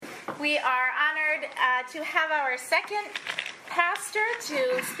We are honored to have our second pastor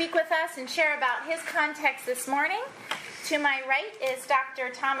to speak with us and share about his context this morning. To my right is Dr.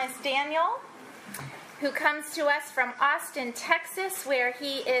 Thomas Daniel, who comes to us from Austin, Texas, where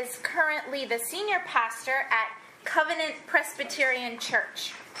he is currently the senior pastor at Covenant Presbyterian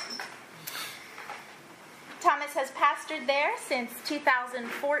Church. Thomas has pastored there since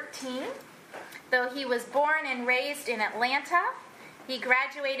 2014. Though he was born and raised in Atlanta, he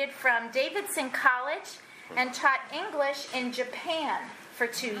graduated from Davidson College and taught English in Japan for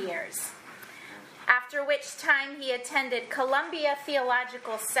 2 years, after which time he attended Columbia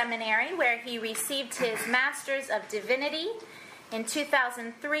Theological Seminary, where he received his Master's of Divinity in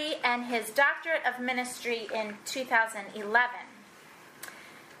 2003 and his Doctorate of Ministry in 2011.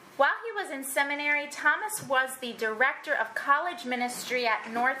 While he was in seminary, Thomas was the director of college ministry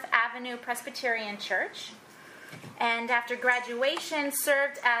at North Avenue Presbyterian Church, and after graduation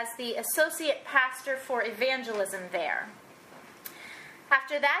served as the associate pastor for evangelism there.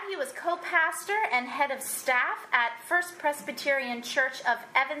 After that, he was co-pastor and head of staff at First Presbyterian Church of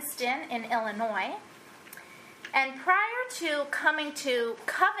Evanston in Illinois. And prior to coming to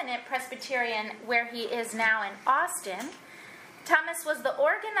Covenant Presbyterian, where he is now in Austin, Thomas was the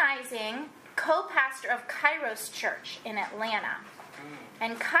organizing co-pastor of Kairos Church in Atlanta.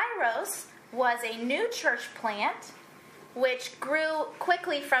 And Kairos was a new church plant which grew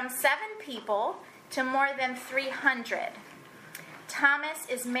quickly from 7 people to more than 300. Thomas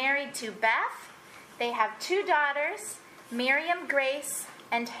is married to Beth. They have 2 daughters, Miriam Grace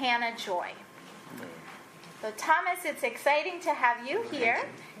and Hannah Joy. So Thomas, it's exciting to have you here,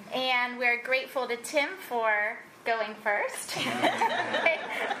 and we're grateful to Tim for going first, preparing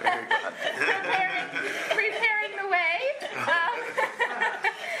the way,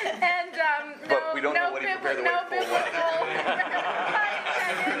 but we don't know what he prepared the way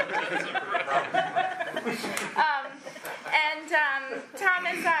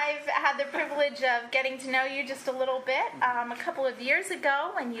Thomas, I've had the privilege of getting to know you just a little bit. A couple of years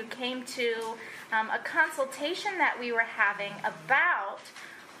ago, when you came to a consultation that we were having about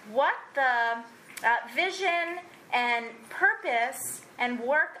what the vision and purpose and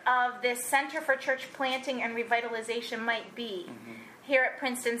work of this Center for Church Planting and Revitalization might be here at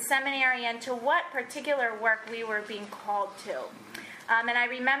Princeton Seminary, and to what particular work we were being called to. And I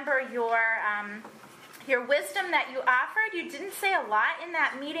remember your wisdom that you offered. You didn't say a lot in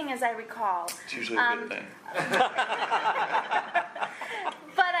that meeting, as I recall. It's usually a good thing.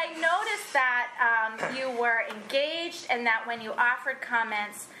 But I noticed that you were engaged, and that when you offered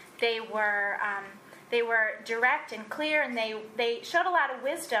comments, they were direct and clear, and they showed a lot of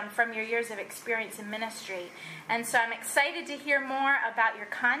wisdom from your years of experience in ministry. And so I'm excited to hear more about your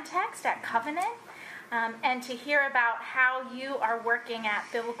context at Covenant, and to hear about how you are working at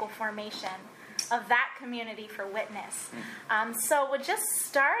biblical formation of that community for witness. So we'll just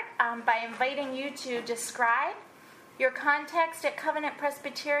start by inviting you to describe your context at Covenant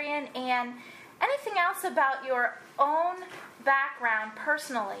Presbyterian and anything else about your own background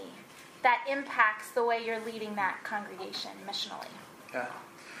personally that impacts the way you're leading that congregation missionally. Yeah.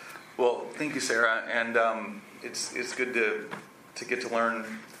 Well, thank you, Sarah, and it's good to get to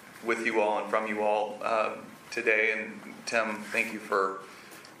learn with you all and from you all today. And Tim, thank you for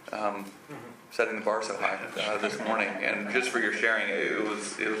setting the bar so high this morning, and just for your sharing. It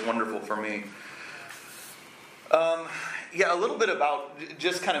was wonderful for me. Yeah, a little bit about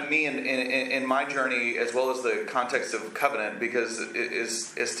just kind of me in my journey, as well as the context of Covenant, because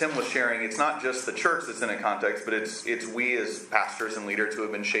as Tim was sharing, it's not just the church that's in a context, but it's we as pastors and leaders who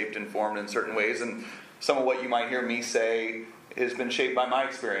have been shaped and formed in certain ways. And some of what you might hear me say has been shaped by my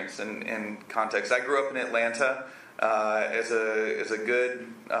experience and context. I grew up in Atlanta as a good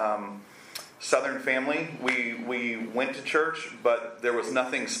Southern family. We went to church, but there was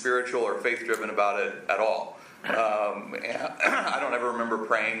nothing spiritual or faith-driven about it at all. I don't ever remember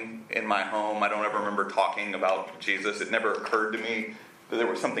praying in my home. I don't ever remember talking about Jesus. It never occurred to me that there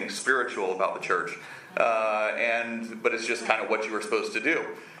was something spiritual about the church. But it's just kind of what you were supposed to do.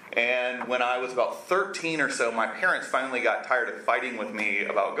 And when I was about 13 or so, my parents finally got tired of fighting with me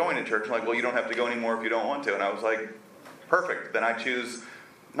about going to church. Like, well, you don't have to go anymore if you don't want to. And I was like, perfect. Then I choose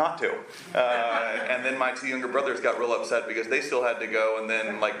not to. And then my 2 younger brothers got real upset because they still had to go. And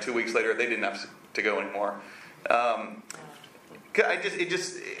then like 2 weeks later, they didn't have to go anymore.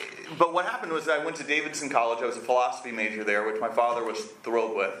 But what happened was I went to Davidson College. I was a philosophy major there, which my father was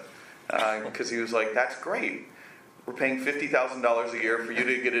thrilled with, because he was like, "That's great. we're paying $50,000 a year for you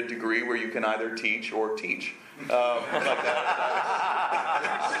to get a degree where you can either teach or teach. Like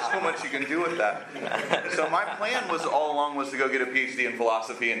there's so much you can do with that. So my plan was all along was to go get a PhD in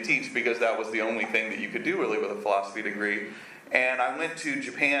philosophy and teach, because that was the only thing that you could do really with a philosophy degree. And I went to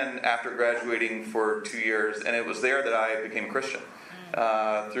Japan after graduating for 2 years, and it was there that I became Christian.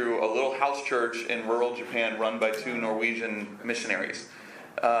 Through a little house church in rural Japan run by 2 Norwegian missionaries.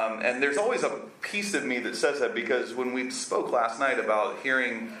 And there's always a piece of me that says that, because when we spoke last night about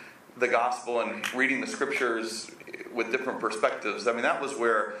hearing the gospel and reading the scriptures with different perspectives, I mean, that was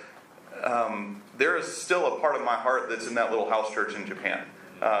where there is still a part of my heart that's in that little house church in Japan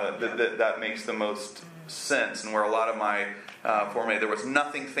that makes the most sense, and where a lot of my there was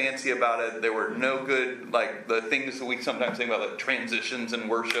nothing fancy about it. There were no good, like the things that we sometimes think about, like transitions in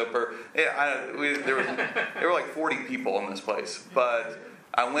worship, or there were like 40 people in this place. But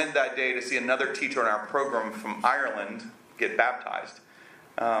I went that day to see another teacher in our program from Ireland get baptized.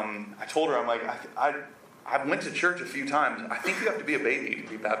 I told her, I'm like, I went to church a few times. I think you have to be a baby to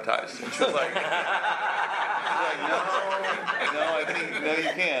be baptized. And she was like, no, you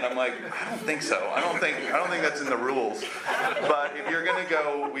can. I'm like, I don't think so. I don't think that's in the rules. But if you're going to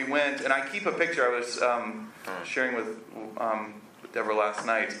go, we went, and I keep a picture. I was sharing with Deborah last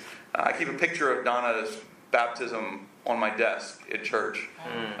night. I keep a picture of Donna's baptism on my desk at church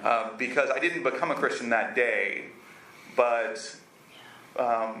because I didn't become a Christian that day, but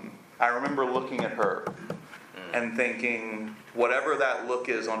I remember looking at her and thinking, whatever that look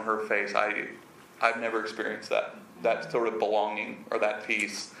is on her face, I've never experienced that sort of belonging or that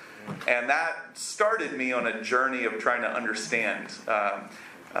peace. And that started me on a journey of trying to understand.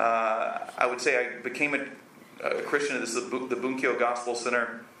 I would say I became a Christian. This is the Bunkyo Gospel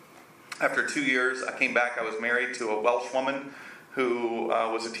Center. After 2 years, I came back. I was married to a Welsh woman who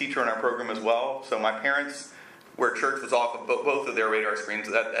was a teacher in our program as well. So my parents, where church was off of both of their radar screens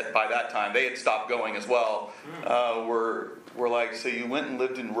by that time, they had stopped going as well, were like, so you went and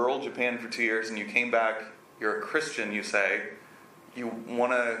lived in rural Japan for 2 years and you came back, you're a Christian, you say, you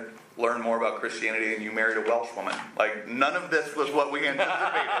want to learn more about Christianity, and you married a Welsh woman. Like, none of this was what we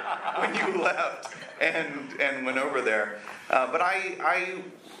anticipated when you left and went over there. But I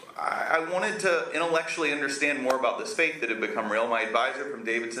wanted to intellectually understand more about this faith that had become real. My advisor from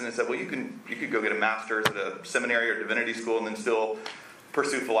Davidson had said, well, you could go get a master's at a seminary or divinity school and then still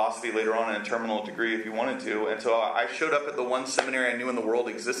pursue philosophy later on in a terminal degree if you wanted to. And so I showed up at the one seminary I knew in the world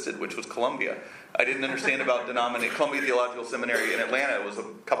existed, which was Columbia. I didn't understand about Columbia Theological Seminary in Atlanta. It was a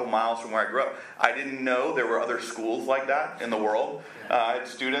couple miles from where I grew up. I didn't know there were other schools like that in the world. I had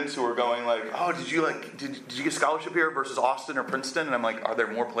students who were going like, oh, did you get scholarship here versus Austin or Princeton? And I'm like, are there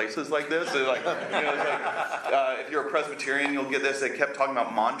more places like this? Like, if you're a Presbyterian, you'll get this. They kept talking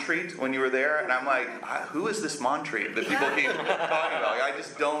about Montreat when you were there. And I'm like, who is this Montreat that people keep talking about? Like, I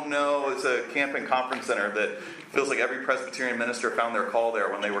just don't know. It's a camp and conference center that feels like every Presbyterian minister found their call there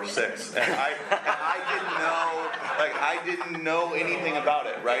when they were 6. And I didn't know anything about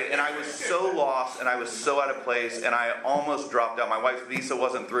it, right? And I was so lost, and I was so out of place, and I almost dropped out. My wife's visa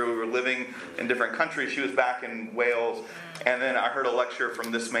wasn't through. We were living in different countries. She was back in Wales. And then I heard a lecture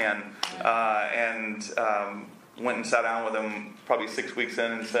from this man, and went and sat down with him probably 6 weeks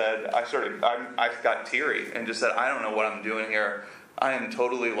in and said, I got teary and just said, I don't know what I'm doing here. I am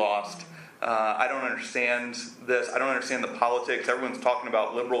totally lost. I don't understand this. I don't understand the politics. Everyone's talking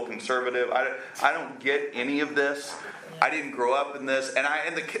about liberal, conservative. I don't get any of this. I didn't grow up in this.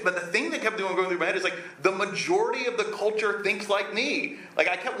 But the thing that kept going through my head is like, the majority of the culture thinks like me. Like,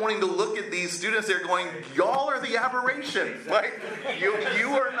 I kept wanting to look at these students there going, y'all are the aberration. Like, you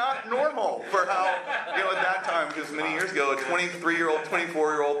are not normal for how, at that time, because many years ago, a 23-year-old,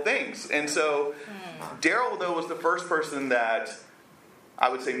 24-year-old thinks. And so Daryl, though, was the first person that I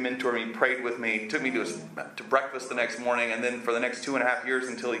would say mentored me, prayed with me, took me to breakfast the next morning, and then for the next 2.5 years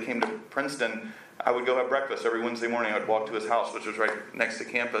until he came to Princeton, I would go have breakfast every Wednesday morning. I would walk to his house, which was right next to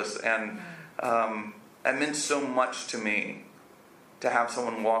campus, and it meant so much to me to have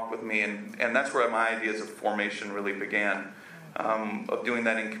someone walk with me, and that's where my ideas of formation really began, of doing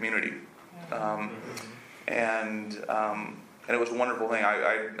that in community, and it was a wonderful thing.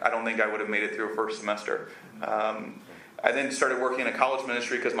 I don't think I would have made it through a first semester. I then started working in a college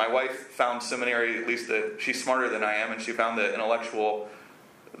ministry because my wife found seminary, at least she's smarter than I am, and she found the intellectual,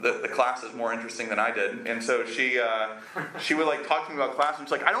 the classes more interesting than I did. And so she would like talk to me about class, and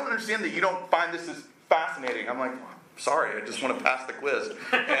she's like, I don't understand that you don't find this as fascinating. I'm like, sorry, I just want to pass the quiz.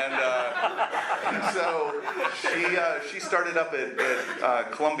 And so she started up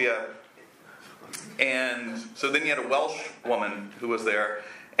at Columbia, and so then you had a Welsh woman who was there,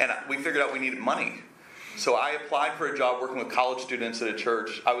 and we figured out we needed money. So I applied for a job working with college students at a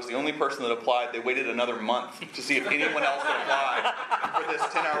church. I was the only person that applied. They waited another month to see if anyone else would apply for this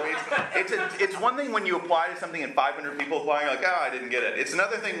 10-hour week. It's one thing when you apply to something and 500 people apply, you're like, oh, I didn't get it. It's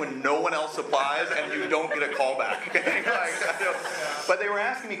another thing when no one else applies and you don't get a call back. But they were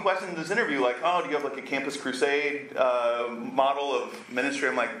asking me questions in this interview, like, oh, do you have like a Campus Crusade model of ministry?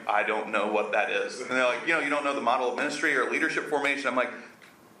 I'm like, I don't know what that is. And they're like, you don't know the model of ministry or leadership formation? I'm like,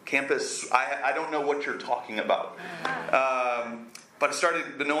 campus, I don't know what you're talking about. But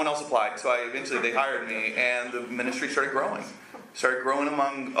no one else applied, so eventually they hired me, and the ministry started growing. Started growing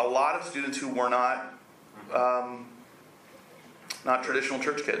among a lot of students who were not traditional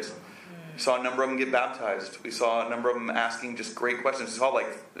church kids. We saw a number of them get baptized. We saw a number of them asking just great questions. We saw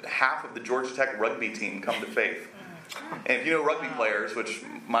like half of the Georgia Tech rugby team come to faith. And if you know rugby players, which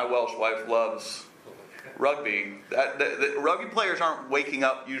my Welsh wife loves rugby, the rugby players aren't waking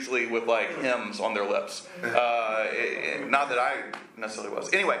up usually with like hymns on their lips. Not that I necessarily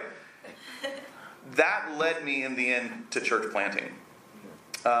was. Anyway, that led me in the end to church planting.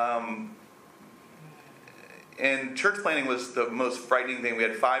 And church planting was the most frightening thing. We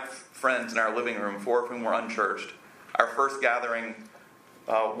had 5 friends in our living room, 4 of whom were unchurched. Our first gathering,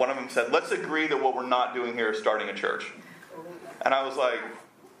 one of them said, let's agree that what we're not doing here is starting a church. And I was like,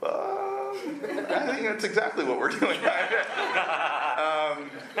 I think that's exactly what we're doing.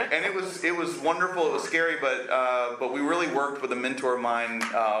 And it was wonderful. It was scary, but we really worked with a mentor of mine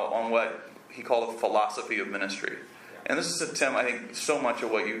on what he called a philosophy of ministry. And this is Tim. I think so much of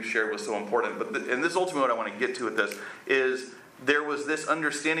what you shared was so important. And this is ultimately what I want to get to with this is there was this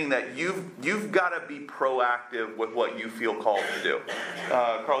understanding that you've got to be proactive with what you feel called to do.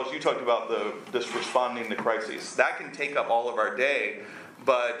 Carlos, you talked about this responding to crises. That can take up all of our day.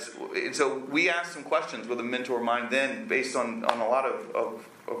 But so we asked some questions with a mentor of mine then, based on a lot of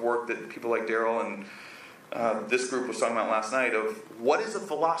work that people like Daryl and this group was talking about last night, of what is a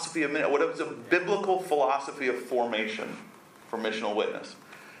philosophy of what is a biblical philosophy of formation for missional witness.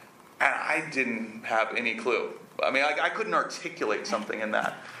 And I didn't have any clue. I mean, I couldn't articulate something in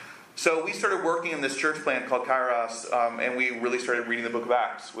that. So we started working in this church plant called Kairos, and we really started reading the book of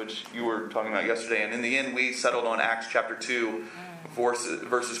Acts, which you were talking about yesterday. And in the end, we settled on Acts chapter 2,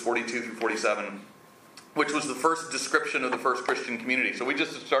 verses 42 through 47, which was the first description of the first Christian community. So we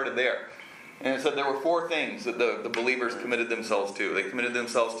just started there. And it said there were 4 things that the believers committed themselves to. They committed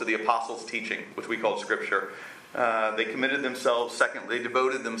themselves to the apostles' teaching, which we call Scripture. They committed themselves, second, they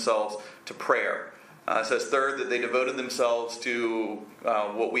devoted themselves to prayer. It says third, that they devoted themselves to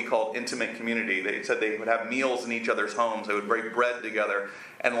what we call intimate community. They said they would have meals in each other's homes. They would break bread together.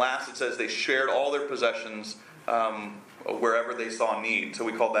 And last, it says they shared all their possessions wherever they saw need. So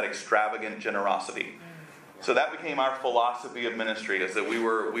we called that extravagant generosity. So that became our philosophy of ministry, is that we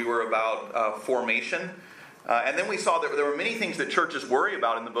were about formation. And then we saw that there were many things that churches worry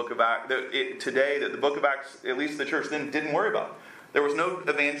about in the book of Acts today that the book of Acts, at least the church then, didn't worry about. There was no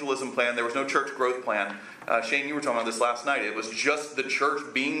evangelism plan. There was no church growth plan. Shane, you were talking about this last night. It was just the church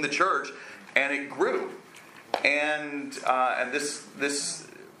being the church, and it grew. And this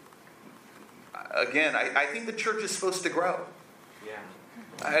again, I think the church is supposed to grow. Yeah.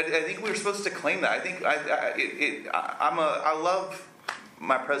 I think we're supposed to claim that. I think I love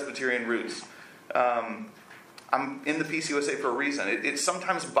my Presbyterian roots. I'm in the PCUSA for a reason. It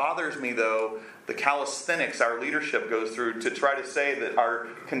sometimes bothers me, though, the calisthenics our leadership goes through to try to say that our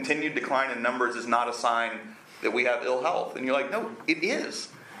continued decline in numbers is not a sign that we have ill health. And you're like, no, it is.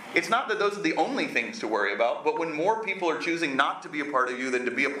 It's not that those are the only things to worry about, but when more people are choosing not to be a part of you than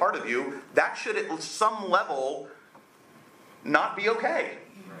to be a part of you, that should at some level not be okay.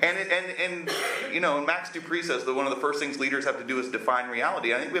 And Max Dupree says that one of the first things leaders have to do is define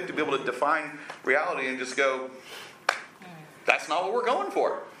reality. I think we have to be able to define reality and just go, that's not what we're going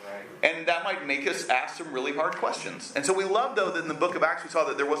for. And that might make us ask some really hard questions. And so we love, though, that in the book of Acts we saw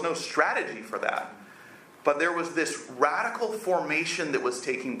that there was no strategy for that. But there was this radical formation that was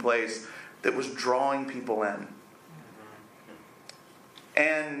taking place that was drawing people in.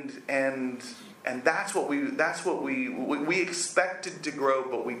 And that's what we expected to grow,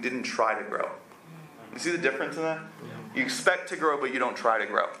 but we didn't try to grow. You see the difference in that? You expect to grow, but you don't try to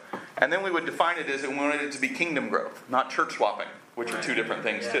grow. And then we would define it as we wanted it to be kingdom growth, not church swapping, which are 2 different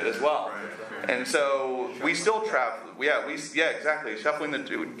things too, as well. And so we still track. Exactly. Shuffling the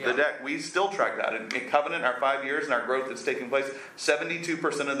deck. We still track that. In Covenant, our 5 years and our growth that's taking place,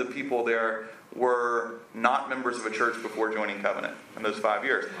 72% of the people there were not members of a church before joining Covenant in those 5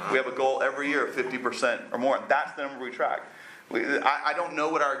 years. We have a goal every year of 50% or more. That's the number we track. I don't know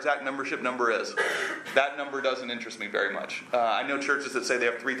what our exact membership number is. That number doesn't interest me very much. I know churches that say they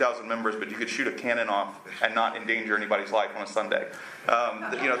have 3,000 members, but you could shoot a cannon off and not endanger anybody's life on a Sunday.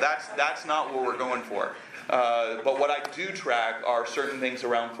 That's not what we're going for. But what I do track are certain things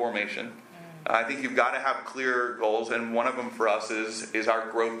around formation. I think you've got to have clear goals, and one of them for us is our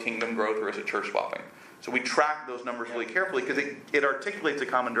growth, kingdom growth, or is it church swapping? So we track those numbers really carefully because it articulates a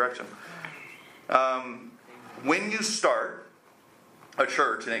common direction. When you start a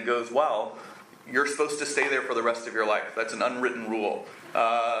church and it goes well, you're supposed to stay there for the rest of your life. That's an unwritten rule.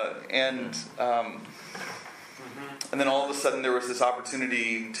 And then all of a sudden there was this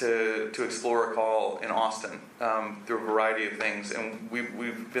opportunity to explore a call in Austin through a variety of things. And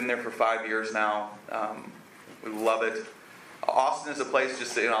we've been there for 5 years now. We love it. Austin is a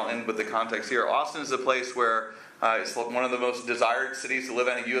place, I'll end with the context here. Austin is a place where it's one of the most desired cities to live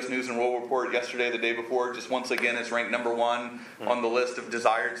in. A U.S. News and World Report yesterday, the day before, just once again, it's ranked number 1 on the list of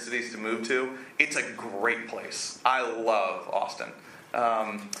desired cities to move to. It's a great place. I love Austin.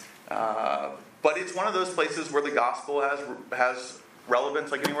 But it's one of those places where the gospel has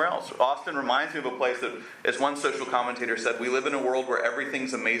relevance like anywhere else. Austin reminds me of a place that, as one social commentator said, we live in a world where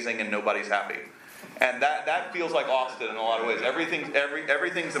everything's amazing and nobody's happy. And that feels like Austin in a lot of ways.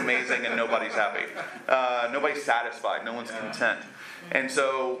 Everything's amazing and nobody's happy. Nobody's satisfied. No one's content. And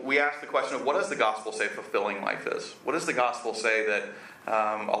so we ask the question of, what does the gospel say fulfilling life is? What does the gospel say that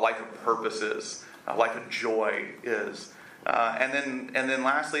a life of purpose is? A life of joy is? And then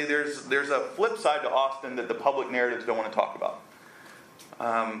lastly, there's a flip side to Austin that the public narratives don't want to talk about.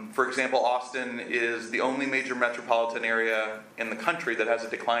 For example, Austin is the only major metropolitan area in the country that has a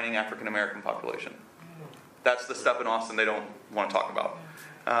declining African American population. That's the stuff in Austin they don't want to talk about.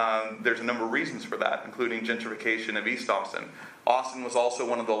 There's a number of reasons for that, including gentrification of East Austin. Austin was also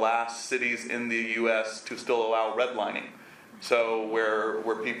one of the last cities in the U.S. to still allow redlining. So where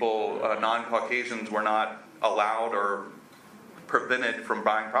people, non-Caucasians, were not allowed or prevented from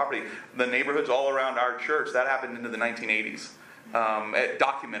buying property. The neighborhoods all around our church, that happened into the 1980s.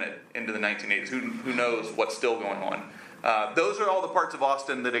 Documented into the 1980s. Who knows what's still going on? Those are all the parts of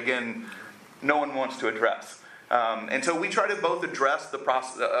Austin that, again, no one wants to address. And so we try to both address the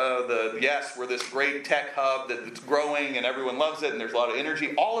process, yes, we're this great tech hub that's growing and everyone loves it and there's a lot of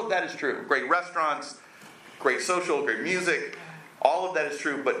energy. All of that is true. Great restaurants, great social, great music. All of that is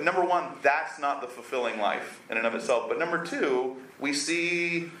true. But number one, that's not the fulfilling life in and of itself. But number two, we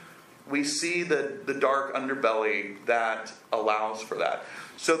see the dark underbelly that allows for that.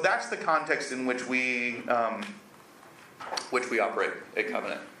 So that's the context in which we operate at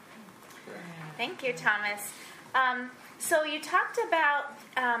Covenant. Thank you, Thomas. So you talked about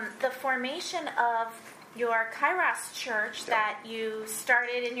the formation of your Kairos church that you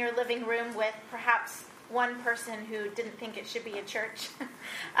started in your living room with perhaps one person who didn't think it should be a church,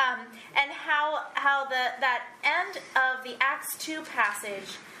 and how that end of the Acts 2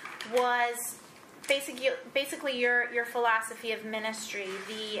 passage was basically your philosophy of ministry,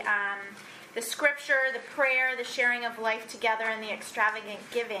 the scripture, the prayer, the sharing of life together, and the extravagant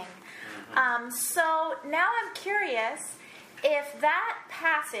giving. So now I'm curious if that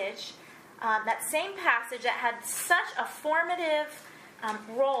passage, that same passage that had such a formative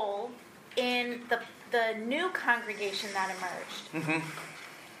role in the new congregation that emerged,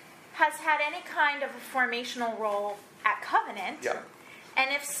 has had any kind of a formational role at Covenant. Yeah.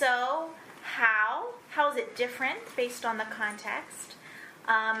 And if so, how? How is it different based on the context?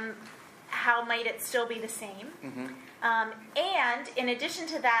 How might it still be the same? And in addition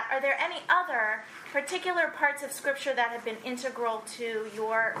to that, are there any other particular parts of Scripture that have been integral to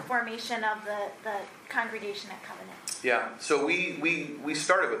your formation of the congregation at Covenant? Yeah, so we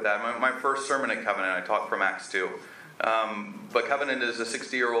started with that. My first sermon at Covenant, I taught from Acts 2. But Covenant is a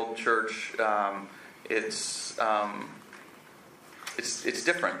 60-year-old church. It's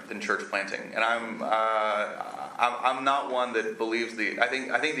different than church planting, and I'm not one that believes I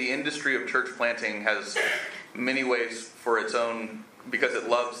think the industry of church planting has many ways for its own, because it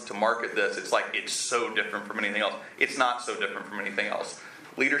loves to market this. It's like it's so different from anything else. It's not so different from anything else.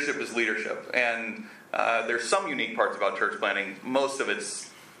 Leadership is leadership, and there's some unique parts about church planting. Most of it's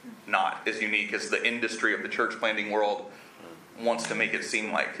not as unique as the industry of the church planting world wants to make it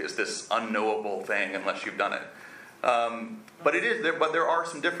seem like is this unknowable thing unless you've done it. But it is. But there are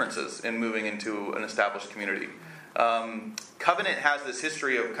some differences in moving into an established community. Covenant has this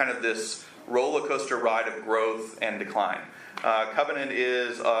history of kind of this roller coaster ride of growth and decline. Covenant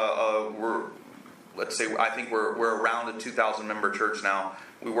is I think we're around a 2,000 member church now.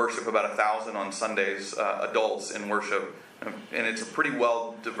 We worship about 1,000 on Sundays, adults in worship, and it's a pretty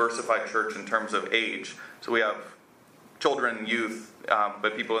well diversified church in terms of age. So we have children, youth,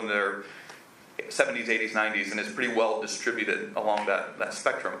 but people in their 70s, 80s, 90s, and it's pretty well distributed along that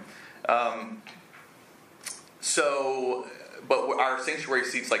spectrum. But our sanctuary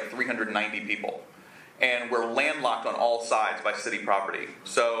seats like 390 people. And we're landlocked on all sides by city property.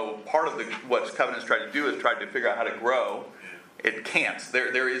 So part of what Covenant's tried to do is try to figure out how to grow. It can't.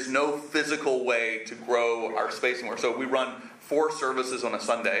 There is no physical way to grow our space anymore. So we run 4 services on a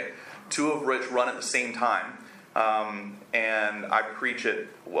Sunday, 2 of which run at the same time. And I preach it,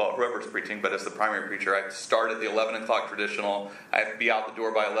 well, whoever's preaching, but as the primary preacher, I start at the 11 o'clock traditional. I have to be out the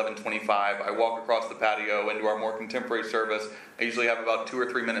door by 11:25. I walk across the patio into our more contemporary service. I usually have about 2 or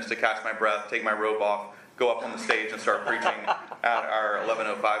 3 minutes to catch my breath, take my robe off, go up on the stage and start preaching at our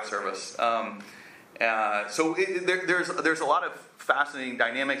 11:05 service. There's a lot of fascinating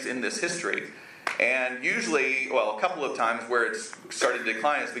dynamics in this history. And usually, well, a couple of times where it's started to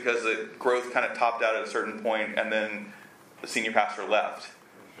decline is because the growth kind of topped out at a certain point, and then the senior pastor left,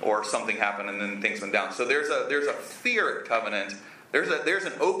 or something happened, and then things went down. So there's a fear at Covenant. There's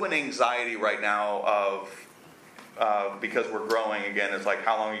an open anxiety right now of because we're growing again. It's like,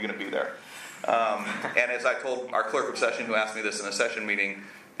 how long are you going to be there? And as I told our clerk of session, who asked me this in a session meeting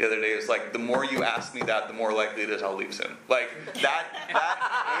the other day, it's like, the more you ask me that, the more likely it is I'll leave soon. Like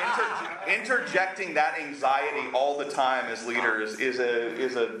interjecting that anxiety all the time as leaders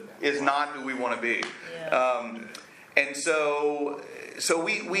is not who we want to be. Yeah. And so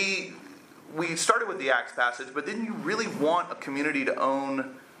we started with the Acts passage, but then you really want a community to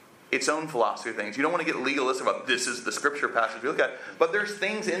own its own philosophy of things. You don't want to get legalistic about this is the scripture passage we look at, but there's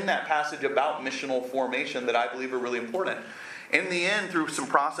things in that passage about missional formation that I believe are really important. In the end, through some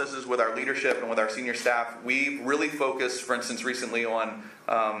processes with our leadership and with our senior staff, we've really focused, for instance, recently on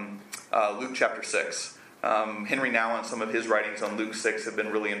Luke chapter 6. Henry Nouwen and some of his writings on Luke 6 have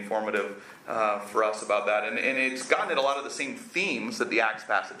been really informative for us about that. And it's gotten at a lot of the same themes that the Acts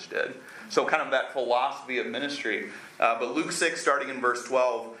passage did. So kind of that philosophy of ministry. But Luke 6, starting in verse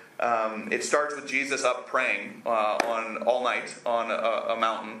 12, it starts with Jesus up praying all night on a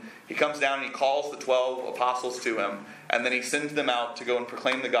mountain. He comes down and he calls the 12 apostles to him. And then he sends them out to go and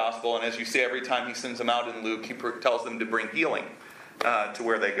proclaim the gospel. And as you see, every time he sends them out in Luke, he tells them to bring healing to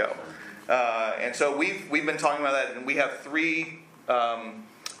where they go. And so we've been talking about that, and we have 3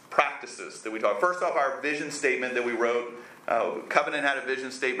 practices that we talk. First off, our vision statement that we wrote. Covenant had a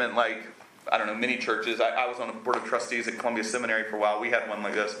vision statement like, I don't know, many churches. I was on the board of trustees at Columbia Seminary for a while. We had one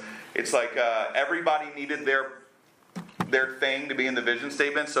like this. It's like everybody needed their thing to be in the vision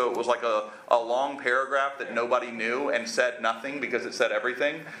statement, so it was like a long paragraph that nobody knew and said nothing because it said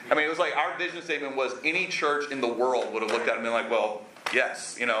everything. I mean, it was like our vision statement was any church in the world would have looked at it and been like, well,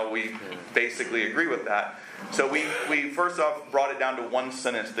 yes, we basically agree with that. So we first off brought it down to one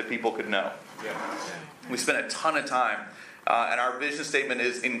sentence that people could know. We spent a ton of time, and our vision statement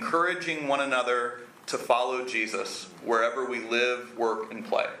is encouraging one another to follow Jesus wherever we live, work, and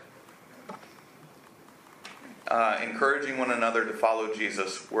play. Encouraging one another to follow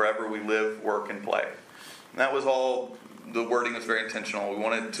Jesus wherever we live, work, and play. And that was all, the wording was very intentional. We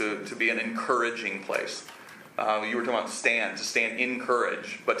wanted to be an encouraging place. You were talking about to stand in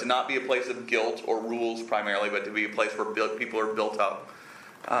courage, but to not be a place of guilt or rules primarily, but to be a place where people are built up.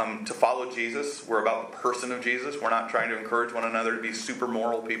 To follow Jesus, we're about the person of Jesus. We're not trying to encourage one another to be super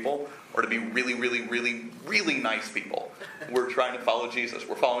moral people or to be really, really, really, really nice people. We're trying to follow Jesus.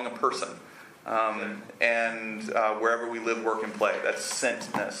 We're following a person. And wherever we live, work, and play. That's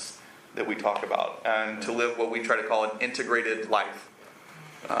sentness that we talk about. And to live what we try to call an integrated life.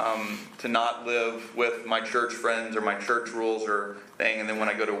 To not live with my church friends or my church rules or thing, and then when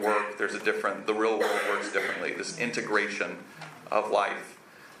I go to work, the real world works differently. This integration of life.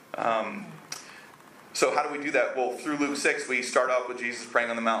 So how do we do that? Well, through Luke 6, we start off with Jesus praying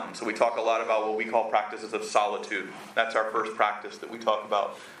on the mountain. So we talk a lot about what we call practices of solitude. That's our first practice that we talk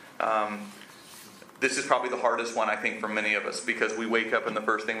about. This is probably the hardest one, I think, for many of us, because we wake up and the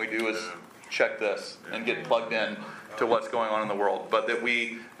first thing we do is check this and get plugged in to what's going on in the world. But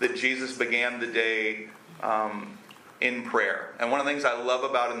that Jesus began the day in prayer. And one of the things I love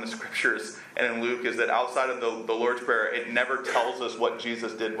about in the scriptures and in Luke is that outside of the Lord's Prayer, it never tells us what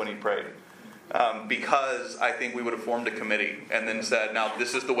Jesus did when he prayed. Because I think we would have formed a committee and then said, now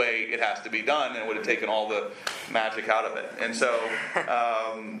this is the way it has to be done, and it would have taken all the magic out of it. And so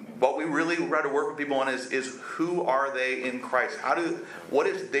what we really try to work with people on is who are they in Christ? What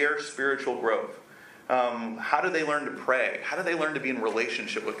is their spiritual growth? How do they learn to pray? How do they learn to be in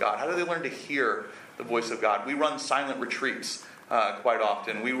relationship with God? How do they learn to hear the voice of God? We run silent retreats quite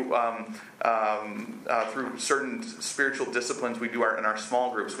often. We through certain spiritual disciplines we do in our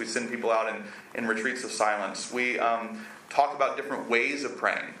small groups. We send people out in retreats of silence. We talk about different ways of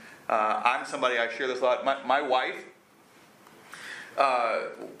praying. I'm somebody, I share this a lot. My wife,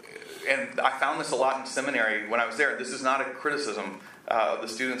 and I found this a lot in seminary when I was there. This is not a criticism of the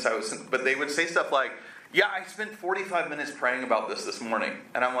students I was, but they would say stuff like, "Yeah, I spent 45 minutes praying about this morning,"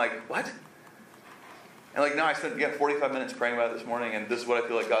 and I'm like, "What?" And like, "No, I spent 45 minutes praying about it this morning, and this is what I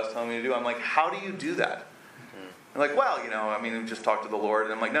feel like God's telling me to do." I'm like, "How do you do that?" And like, "Well, we just talk to the Lord."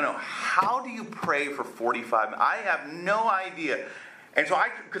 And I'm like, "No, how do you pray for 45 minutes? I have no idea." And so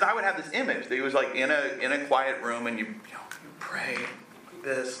because I would have this image that he was like in a quiet room, and you pray like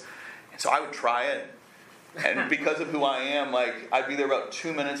this. And so I would try it. And because of who I am, like, I'd be there about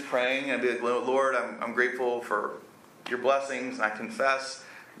 2 minutes praying, and I'd be like, "Lord, I'm grateful for your blessings, and I confess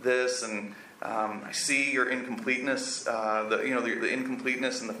this, and I see your incompleteness, the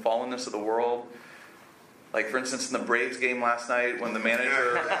incompleteness and the fallenness of the world." Like, for instance, in the Braves game last night, when the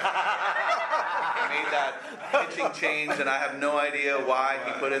manager made that pitching change, and I have no idea why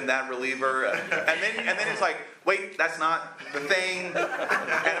he put in that reliever, and then it's like, wait, that's not the thing. But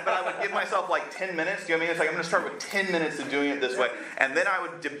I would give myself like 10 minutes. Do you know what I mean? It's like, I'm going to start with 10 minutes of doing it this way, and then I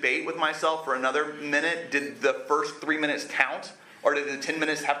would debate with myself for another minute. Did the first 3 minutes count? Or did the 10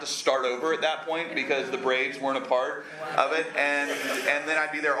 minutes have to start over at that point because the Braves weren't a part of it? And then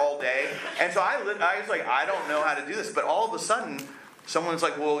I'd be there all day. And so I was like, I don't know how to do this. But all of a sudden, someone's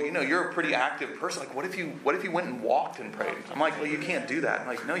like, "Well, you're a pretty active person. Like, what if you went and walked and prayed?" I'm like, "Well, you can't do that." I'm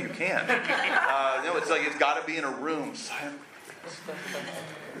like, "No, you can't. It's like it's got to be in a room, silent,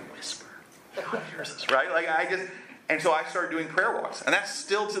 whisper. God hears us, right?" And so I started doing prayer walks. And that's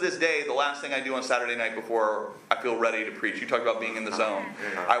still to this day the last thing I do on Saturday night before I feel ready to preach. You talk about being in the zone.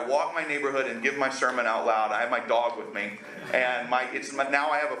 I walk my neighborhood and give my sermon out loud. I have my dog with me. And now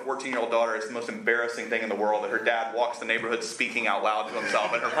I have a 14-year-old daughter. It's the most embarrassing thing in the world that her dad walks the neighborhood speaking out loud to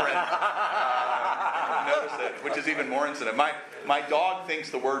himself and her friends notice it, which is even more incident. My dog thinks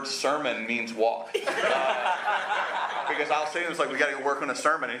the word sermon means walk. Because I'll say it's like, "We got to go work on a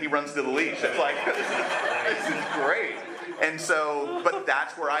sermon," and he runs to the leash. It's like, this is great. And so, but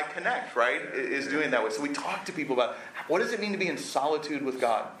that's where I connect, right? Is doing that way. So we talk to people about, what does it mean to be in solitude with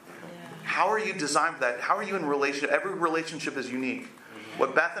God? How are you designed for that? How are you in relationship? Every relationship is unique.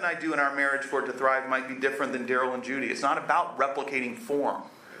 What Beth and I do in our marriage for it to thrive might be different than Daryl and Judy. It's not about replicating form,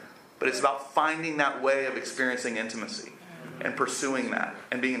 but it's about finding that way of experiencing intimacy and pursuing that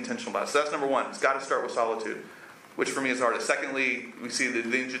and being intentional about it. So that's number one. It's got to start with solitude, which for me is hardest. Secondly, we see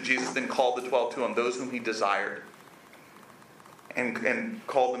that Jesus then called the 12 to him, those whom he desired, and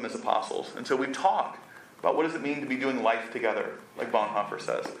called them as apostles. And so we talk about what does it mean to be doing life together, like Bonhoeffer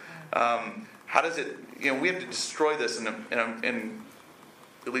says. How does it, we have to destroy this in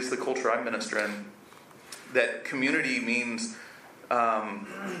at least the culture I minister in, that community means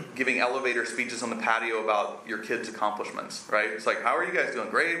giving elevator speeches on the patio about your kids' accomplishments, right? It's like, "How are you guys doing?"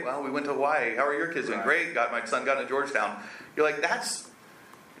 "Great. Well, we went to Hawaii." "How are your kids doing?" "Great. My son got into Georgetown." You're like, that's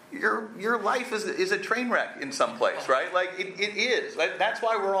your life is a train wreck in some place, right? Like it is. Right? That's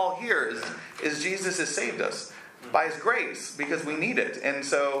why we're all here. Is Jesus has saved us by His grace because we need it. And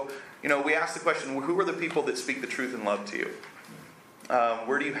so, we ask the question: who are the people that speak the truth in love to you?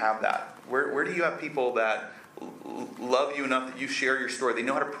 Where do you have that? Where do you have people that love you enough that you share your story? They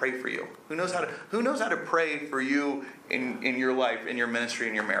know how to pray for you. Who knows how to pray for you in your life, in your ministry,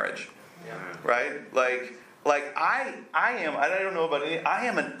 in your marriage? Yeah. Right? Like I am. I don't know about any. I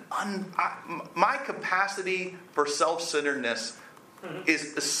am my capacity for self-centeredness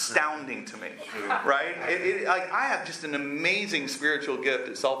is astounding to me. Right? I have just an amazing spiritual gift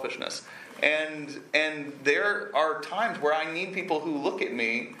at selfishness, and there are times where I need people who look at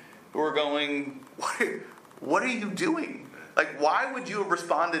me who are going, What are you doing? Like, why would you have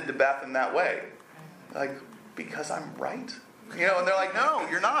responded to Beth in that way? Like, because I'm right? And they're like, "No,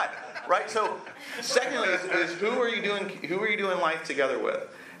 you're not." Right? So, secondly is who are you doing life together with?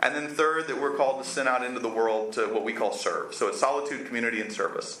 And then third, that we're called to send out into the world to what we call serve. So it's solitude, community, and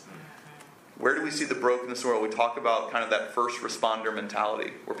service. Where do we see the brokenness in the world? We talk about kind of that first responder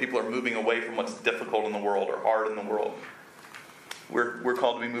mentality, where people are moving away from what's difficult in the world or hard in the world. We're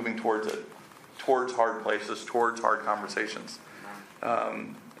called to be moving towards it. Towards hard places, towards hard conversations. The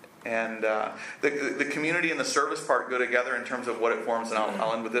community and the service part go together in terms of what it forms, and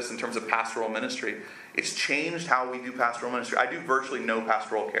I'll end with this in terms of pastoral ministry. It's changed how we do pastoral ministry. I do virtually no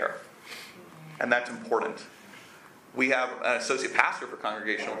pastoral care, and that's important. We have an associate pastor for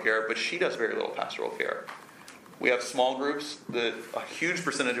congregational care, but she does very little pastoral care. We have small groups that a huge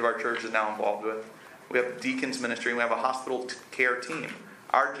percentage of our church is now involved with. We have deacons ministry. We have a hospital care team.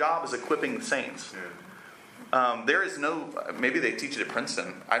 Our job is equipping the saints. There is no, maybe they teach it at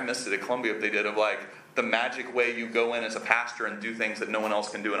Princeton. I missed it at Columbia if they did, of like the magic way you go in as a pastor and do things that no one else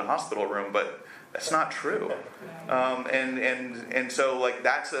can do in a hospital room, but that's not true. And so like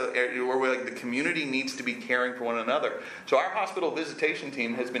that's where we, like, the community needs to be caring for one another. So our hospital visitation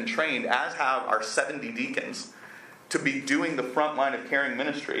team has been trained, as have our 70 deacons, to be doing the front line of caring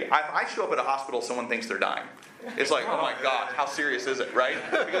ministry. If I show up at a hospital, someone thinks they're dying. It's like, oh my gosh, how serious is it, right?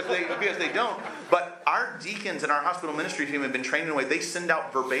 Because they don't. But our deacons and our hospital ministry team have been trained in a way, they send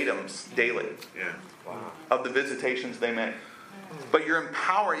out verbatims daily of the visitations they make. But you're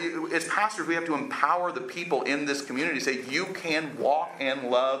empowering, as pastors, we have to empower the people in this community to say, you can walk and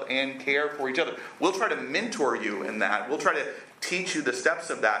love and care for each other. We'll try to mentor you in that. We'll try to teach you the steps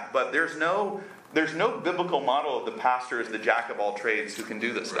of that. But there's no biblical model of the pastor as the jack of all trades who can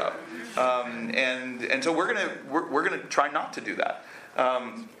do this stuff. And so we're gonna try not to do that.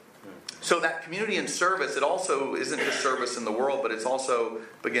 So that community and service, it also isn't just service in the world, but it also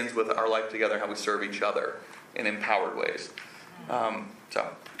begins with our life together, how we serve each other in empowered ways. So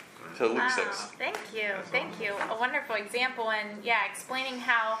Luke 6. Thank you. A wonderful example, and explaining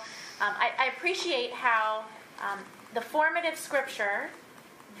how I appreciate how the formative scripture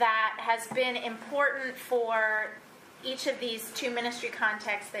that has been important for each of these two ministry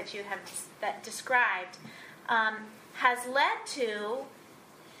contexts that you have described has led to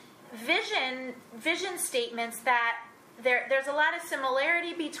vision statements that there's a lot of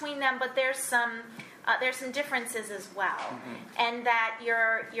similarity between them, but there's some differences as well, and that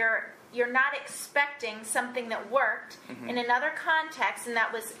you're not expecting something that worked in another context, and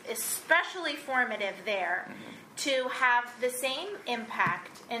that was especially formative there, to have the same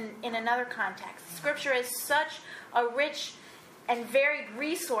impact in another context. Scripture is such a rich and varied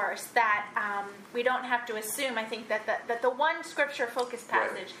resource that we don't have to assume, I think, that the one Scripture-focused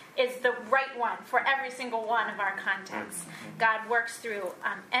passage is the right one for every single one of our contexts. God works through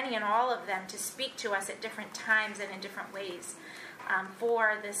any and all of them to speak to us at different times and in different ways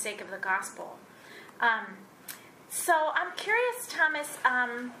for the sake of the gospel. So I'm curious, Thomas,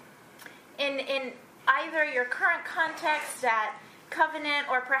 in either your current context at Covenant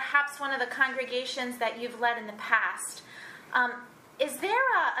or perhaps one of the congregations that you've led in the past, is there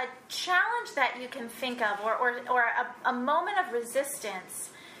a challenge that you can think of or a moment of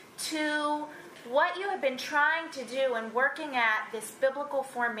resistance to what you have been trying to do in working at this biblical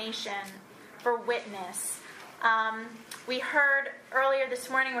formation for witness? We heard earlier this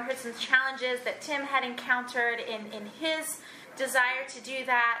morning, we heard some challenges that Tim had encountered in his desire to do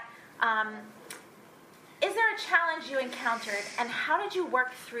that. Is there a challenge you encountered, and how did you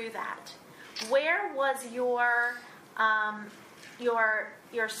work through that? Where was your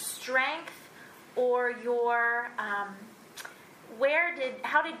strength, or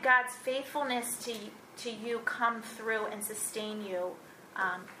how did God's faithfulness to you come through and sustain you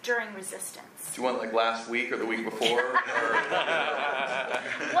during resistance? Do you want like last week or the week before?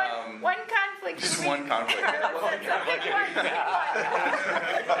 One conflict. Just one conflict. One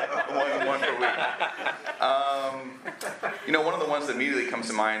per week. One of the ones that immediately comes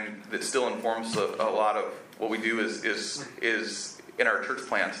to mind that still informs a lot of what we do is in our church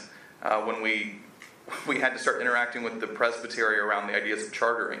plant when we had to start interacting with the presbytery around the ideas of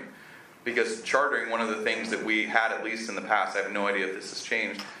chartering. Because chartering, one of the things that we had, at least in the past, I have no idea if this has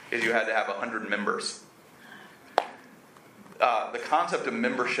changed, is you had to have 100 members. The concept of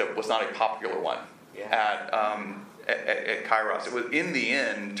membership was not a popular one at Kairos. It was, in the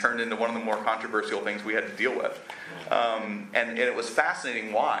end, turned into one of the more controversial things we had to deal with. And it was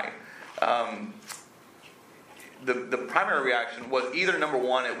fascinating why. The primary reaction was either, number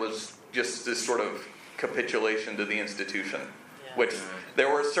one, it was just this sort of capitulation to the institution. Which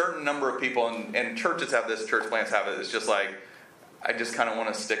there were a certain number of people, and churches have this, church plants have it. It's just like, I just kind of want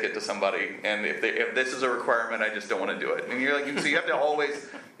to stick it to somebody, and if this is a requirement, I just don't want to do it. And you're like, so you have to always,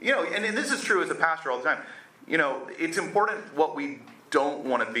 and this is true as a pastor all the time. It's important what we don't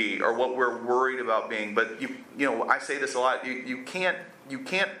want to be or what we're worried about being. But I say this a lot. You can't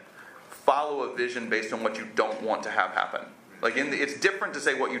follow a vision based on what you don't want to have happen. Like it's different to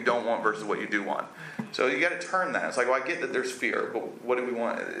say what you don't want versus what you do want. So you got to turn that. It's like, well, I get that there's fear, but what do we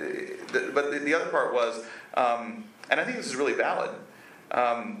want? But the other part was, and I think this is really valid.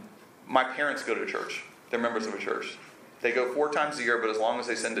 My parents go to church. They're members of a church. They go 4 times a year, but as long as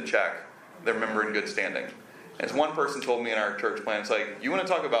they send a check, they're a member in good standing. As one person told me in our church plan, it's like, you want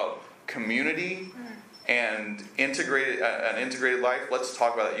to talk about community and an integrated life? Let's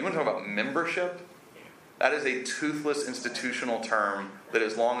talk about that. You want to talk about membership? That is a toothless institutional term that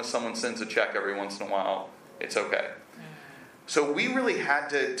as long as someone sends a check every once in a while, it's okay. So we really had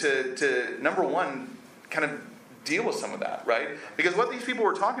to number one, kind of deal with some of that, right? Because what these people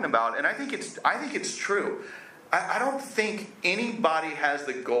were talking about, and I think it's true. I don't think anybody has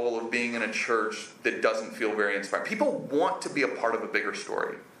the goal of being in a church that doesn't feel very inspired. People want to be a part of a bigger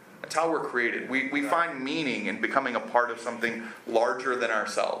story. That's how we're created. We find meaning in becoming a part of something larger than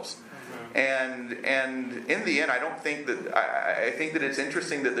ourselves. And in the end, I think that it's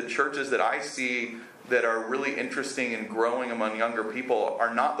interesting that the churches that I see that are really interesting and growing among younger people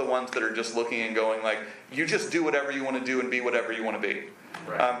are not the ones that are just looking and going like, you just do whatever you want to do and be whatever you want to be.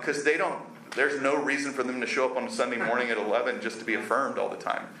 Because there's no reason for them to show up on a Sunday morning at 11 just to be affirmed all the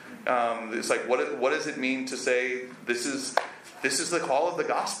time. It's like, what does it mean to say this is the call of the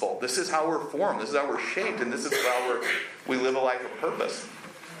gospel? This is how we're formed. This is how we're shaped. And this is how we live a life of purpose.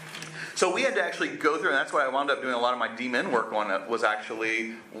 So we had to actually go through, and that's why I wound up doing a lot of my D-Min work on it, was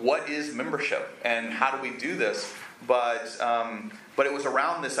actually what is membership and how do we do this? But it was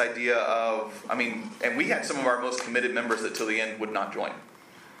around this idea of, and we had some of our most committed members that till the end would not join.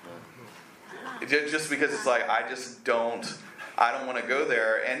 Just because it's like, I don't want to go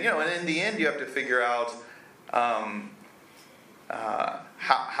there. And, and in the end you have to figure out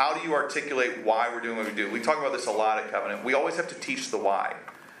how do you articulate why we're doing what we do. We talk about this a lot at Covenant. We always have to teach the why.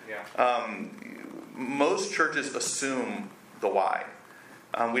 Most churches assume the why.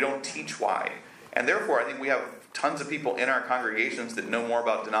 We don't teach why. And therefore, I think we have tons of people in our congregations that know more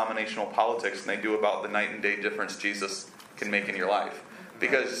about denominational politics than they do about the night and day difference Jesus can make in your life.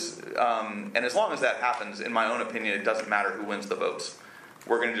 Because, and as long as that happens, in my own opinion, it doesn't matter who wins the votes.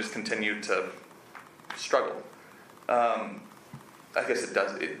 We're going to just continue to struggle. I guess it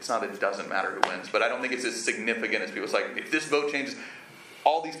does. It's not that it doesn't matter who wins, but I don't think it's as significant as people. It's like, if this vote changes,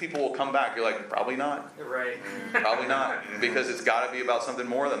 all these people will come back. You're like, probably not. Right. Probably not, because it's got to be about something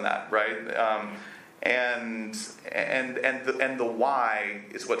more than that, right? And the why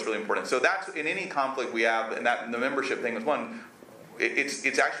is what's really important. So that's in any conflict we have, and that the membership thing is one.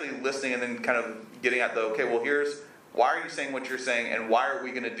 It's actually listening and then kind of getting at here's why are you saying what you're saying, and why are we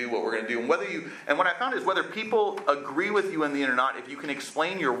going to do what we're going to do, and what I found is whether people agree with you in the end or not, if you can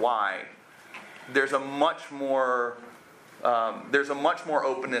explain your why, there's a much more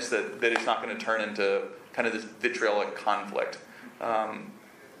openness that it's not going to turn into kind of this vitriolic conflict.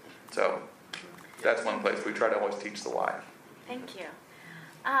 So that's one place we try to always teach the why. Thank you.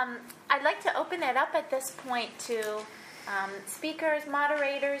 I'd like to open it up at this point to speakers,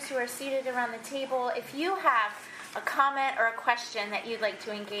 moderators who are seated around the table. If you have a comment or a question that you'd like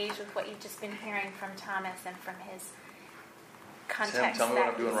to engage with what you've just been hearing from Thomas and from his context. Tim, tell me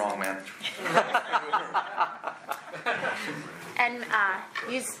what I'm doing wrong, man. And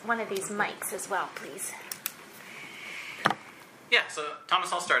use one of these mics as well, please. Yeah, so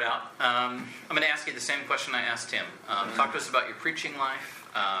Thomas, I'll start out. I'm going to ask you the same question I asked Tim. Talk to us about your preaching life.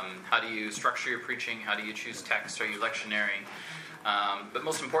 How do you structure your preaching? How do you choose text? Are you lectionary? But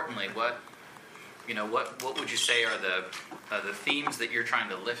most importantly, what would you say are the themes that you're trying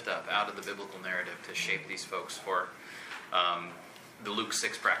to lift up out of the biblical narrative to shape these folks for the Luke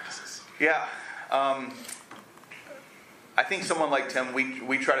 6 practices? Yeah. I think someone like Tim,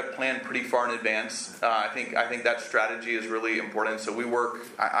 we try to plan pretty far in advance. I think that strategy is really important. So we work.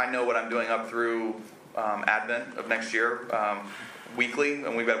 I know what I'm doing up through Advent of next year, weekly,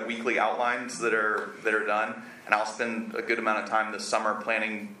 and we've got weekly outlines that are done. And I'll spend a good amount of time this summer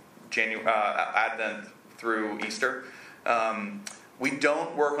planning Advent through Easter. We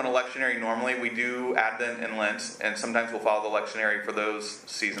don't work on a lectionary normally. We do Advent and Lent, and sometimes we'll follow the lectionary for those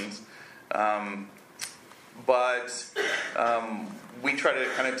seasons. But we try to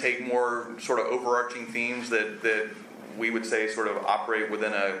kind of take more sort of overarching themes that we would say sort of operate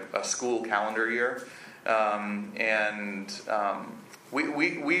within a school calendar year. We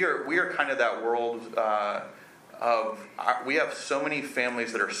are kind of that world we have so many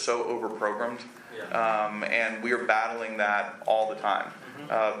families that are so overprogrammed, and we are battling that all the time.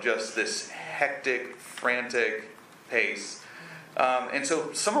 Of just this hectic, frantic pace. And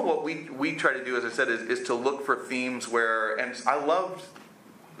so some of what we try to do, as I said, is to look for themes where, and I loved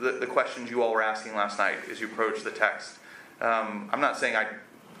the questions you all were asking last night as you approached the text. I'm not saying I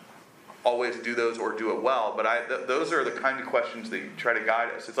always do those or do it well, but those are the kind of questions that try to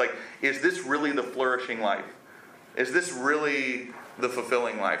guide us. It's like, is this really the flourishing life? Is this really the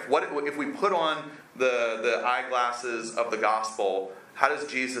fulfilling life? What if we put on the eyeglasses of the gospel? How does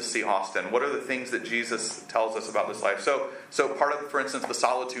Jesus see Austin? What are the things that Jesus tells us about this life? So part of, for instance, the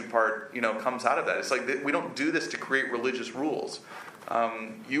solitude part, comes out of that. It's like we don't do this to create religious rules.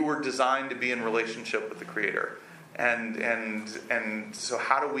 You were designed to be in relationship with the Creator. And so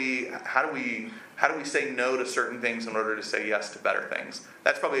how do we say no to certain things in order to say yes to better things?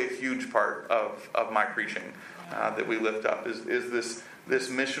 That's probably a huge part of my preaching that we lift up is this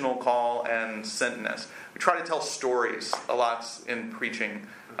missional call and sentness. We try to tell stories a lot in preaching.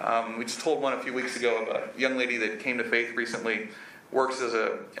 We just told one a few weeks ago of a young lady that came to faith recently, works as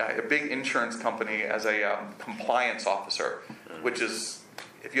a big insurance company as a compliance officer, which is,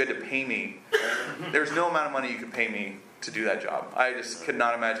 if you had to pay me, there's no amount of money you could pay me to do that job. I just could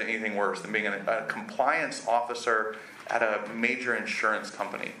not imagine anything worse than being a compliance officer at a major insurance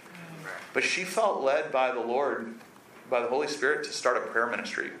company. But she felt led by the Lord, by the Holy Spirit, to start a prayer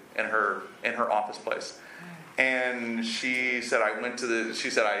ministry in her office place. And she said,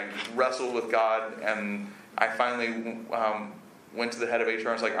 I wrestled with God, and I finally went to the head of HR.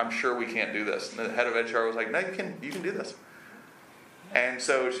 I was like, I'm sure we can't do this. And the head of HR was like, no, you can do this. And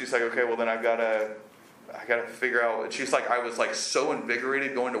so she's like, okay, well then I gotta figure out. She's like, I was like so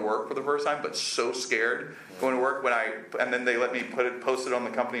invigorated going to work for the first time, but so scared going to work and then they let me post it on the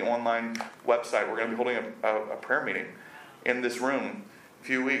company online website. We're going to be holding a prayer meeting in this room a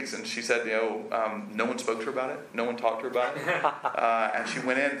few weeks. And she said, no one spoke to her about it. No one talked to her about it. And she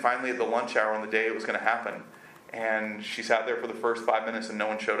went in finally at the lunch hour on the day it was going to happen. And she sat there for the first 5 minutes and no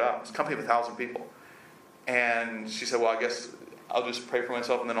one showed up. It's a company of 1,000 people. And she said, well, I guess I'll just pray for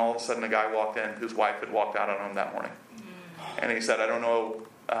myself. And then all of a sudden a guy walked in whose wife had walked out on him that morning. And he said, I don't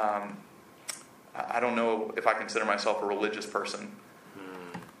know if I consider myself a religious person,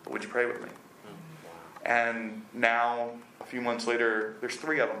 but would you pray with me? And now, a few months later, there's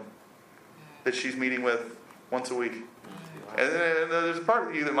 3 of them that she's meeting with once a week. And there's a part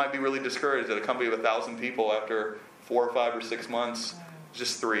of you that might be really discouraged at a company of 1,000 people after 4 or 5 or 6 months,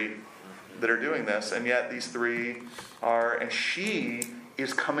 just 3 that are doing this. And yet these 3 are, and she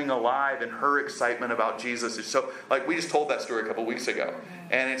is coming alive in her excitement about Jesus. So, like, we just told that story a couple weeks ago.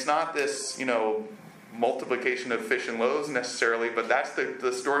 And it's not this, multiplication of fish and loaves necessarily, but that's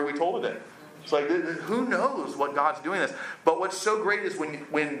the story we told it in. It's like, who knows what God's doing this? But what's so great is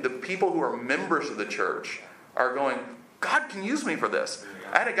when the people who are members of the church are going, God can use me for this.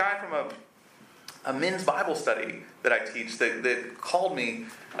 I had a guy from a men's Bible study that I teach that called me.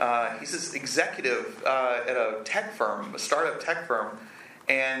 He's this executive at a tech firm, a startup tech firm.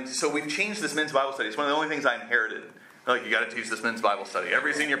 And so we've changed this men's Bible study. It's one of the only things I inherited. Like, you got to teach this men's Bible study.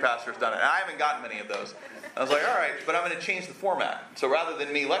 Every senior pastor's done it. And I haven't gotten many of those. I was like, all right, but I'm going to change the format. So rather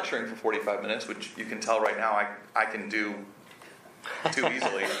than me lecturing for 45 minutes, which you can tell right now I can do too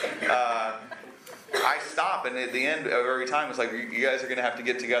easily, I stop, and at the end of every time, it's like, you guys are going to have to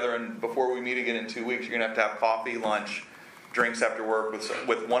get together, and before we meet again in 2 weeks, you're going to have coffee, lunch, drinks after work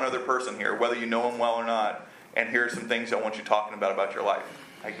with one other person here, whether you know them well or not, and here are some things I want you talking about your life.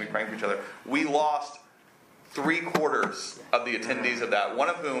 I can be praying for each other. We lost 3/4 of the attendees of that, one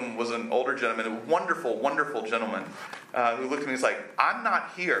of whom was an older gentleman, a wonderful, wonderful gentleman, who looked at me and was like, I'm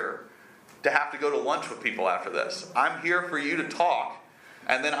not here to have to go to lunch with people after this. I'm here for you to talk,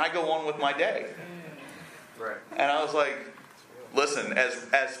 and then I go on with my day. Right. And I was like, listen,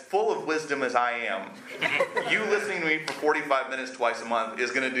 as full of wisdom as I am, you listening to me for 45 minutes twice a month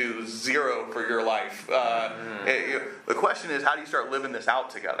is going to do 0 for your life. The question is, how do you start living this out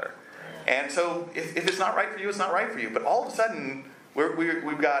together? And so if it's not right for you, it's not right for you. But all of a sudden,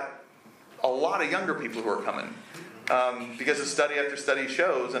 we've got a lot of younger people who are coming. Because as study after study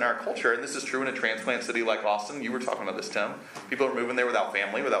shows in our culture, and this is true in a transplant city like Austin, you were talking about this, Tim, people are moving there without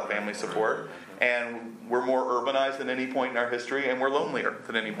family support. And we're more urbanized than any point in our history, and we're lonelier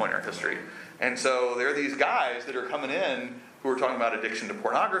than any point in our history. And so there are these guys that are coming in who are talking about addiction to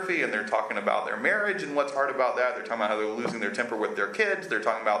pornography, and they're talking about their marriage and what's hard about that. They're talking about how they're losing their temper with their kids. They're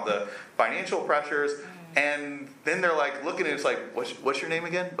talking about the financial pressures. And then they're like looking at it, it's like, what's your name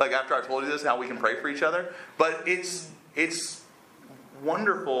again? Like, after I told you this, how we can pray for each other. But it's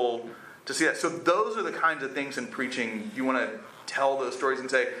wonderful to see that. So those are the kinds of things in preaching you want to tell those stories and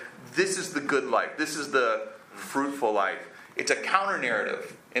say, this is the good life. This is the fruitful life. It's a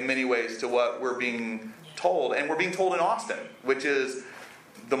counter-narrative in many ways to what we're being told. And we're being told in Austin, which is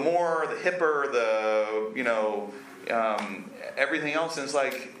the hipper, everything else is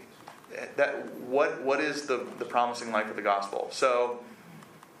like, that. What is the promising life of the gospel? So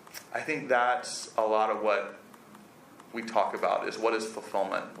I think that's a lot of what we talk about, is what is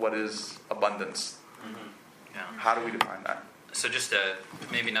fulfillment? What is abundance? Mm-hmm. Yeah. How do we define that? So just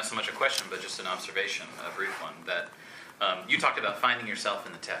maybe not so much a question, but just an observation, a brief one, that you talked about finding yourself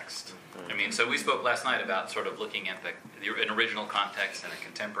in the text. I mean, so we spoke last night about sort of looking at an original context and a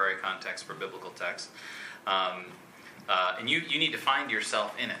contemporary context for biblical text. And you need to find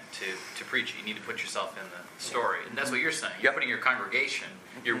yourself in it to preach it. You need to put yourself in the story. And that's what you're saying. You're putting your congregation,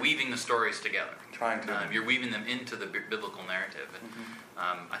 you're weaving the stories together. Trying to. You're weaving them into the biblical narrative. And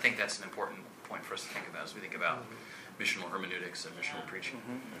I think that's an important point for us to think about as we think about missional hermeneutics and missional preaching.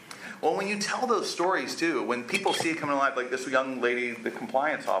 Well, when you tell those stories, too, when people see it coming alive, like this young lady, the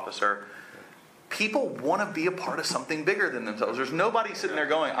compliance officer, people want to be a part of something bigger than themselves. There's nobody sitting there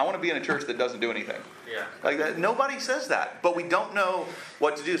going, I want to be in a church that doesn't do anything. Yeah. Like that. Nobody says that, but we don't know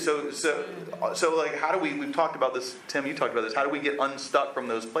what to do. So like, how do we've talked about this, Tim, you talked about this, how do we get unstuck from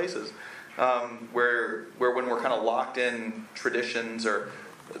those places where when we're kind of locked in traditions, or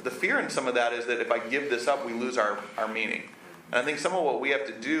the fear in some of that is that if I give this up, we lose our meaning. And I think some of what we have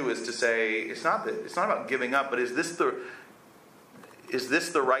to do is to say, it's not about giving up, but is this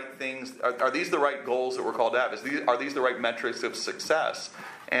the right things? Are these the right goals that we're called to have? Are these the right metrics of success?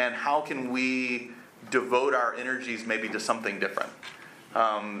 And how can we devote our energies maybe to something different?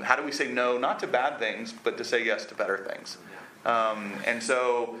 How do we say no, not to bad things, but to say yes to better things? And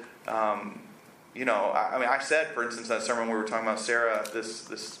so, I said, for instance, that sermon we were talking about Sarah,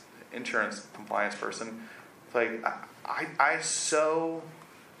 this insurance compliance person. Like, I so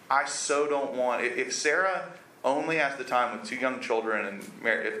don't want, if Sarah only has the time with 2 young children, and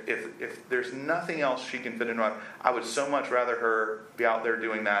if there's nothing else she can fit in life, I would so much rather her be out there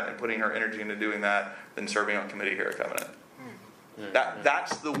doing that and putting her energy into doing that than serving on committee here at Covenant.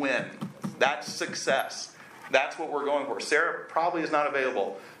 That's the win. That's success. That's what we're going for. Sarah probably is not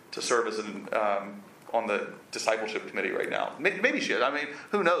available to serve as on the discipleship committee right now. Maybe she is. I mean,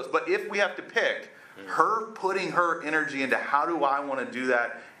 who knows? But if we have to pick, her putting her energy into how do I want to do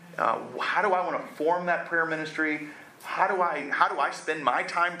that, how do I want to form that prayer ministry, how do I spend my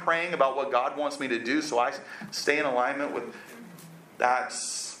time praying about what God wants me to do so I stay in alignment with,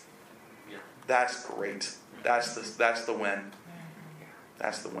 that's great. That's the win.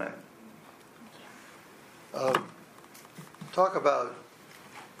 That's the win. Talk about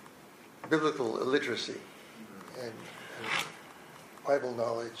biblical illiteracy and Bible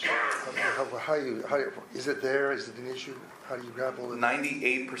knowledge. How is it there? Is it an issue? How do you grapple with it?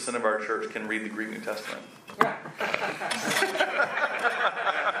 98% of our church can read the Greek New Testament.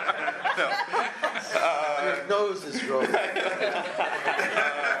 Your nose is growing.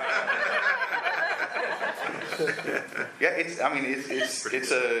 Yeah, it's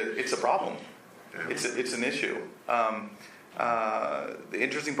a problem. It's an issue. The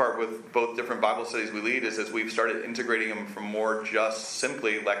interesting part with both different Bible studies we lead is as we've started integrating them from more just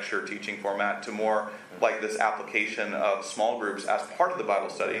simply lecture teaching format to more like this application of small groups as part of the Bible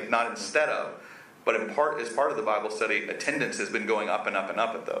study, not instead of, but in part as part of the Bible study, attendance has been going up and up and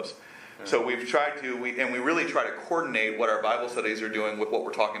up at those. So we've tried to, we really try to coordinate what our Bible studies are doing with what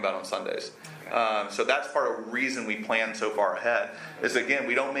we're talking about on Sundays. So that's part of the reason we plan so far ahead. Is again,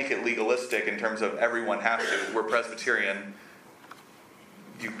 we don't make it legalistic in terms of everyone has to. We're Presbyterian.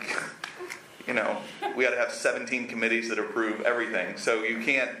 You know, we got to have 17 committees that approve everything. So you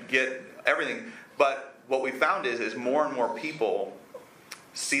can't get everything. But what we found is more and more people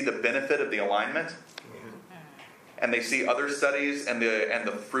see the benefit of the alignment, and they see other studies and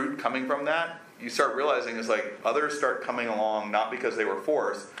the fruit coming from that. You start realizing it's like others start coming along not because they were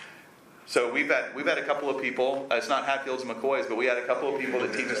forced. So we've had a couple of people. It's not Hatfields and McCoys, but we had a couple of people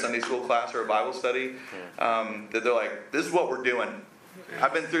that teach a Sunday school class or a Bible study. That they're like, this is what we're doing.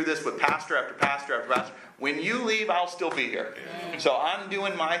 I've been through this with pastor after pastor after pastor. When you leave, I'll still be here. So I'm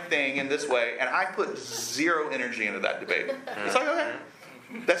doing my thing in this way, and I put zero energy into that debate. It's like, okay,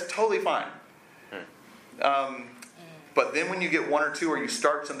 that's totally fine. But then when you get one or two, or you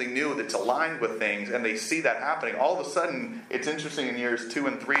start something new that's aligned with things, and they see that happening, all of a sudden, it's interesting in years 2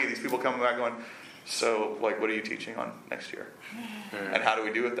 and 3, these people coming back going, so, like, what are you teaching on next year? And how do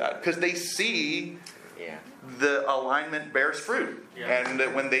we do with that? Because they see the alignment bears fruit. And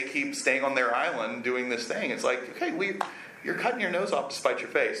that when they keep staying on their island doing this thing, it's like, okay, you're cutting your nose off to spite your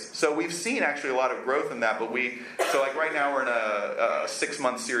face. So we've seen actually a lot of growth in that. But so like right now we're in a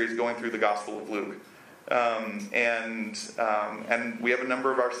 6-month series going through the Gospel of Luke. And we have a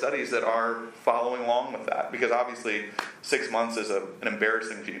number of our studies that are following along with that, because obviously 6 months is an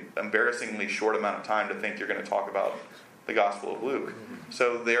embarrassingly short amount of time to think you're going to talk about the Gospel of Luke.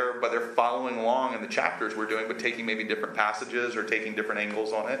 So they're following along in the chapters we're doing, but taking maybe different passages or taking different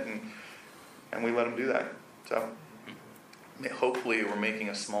angles on it, and we let them do that. So hopefully we're making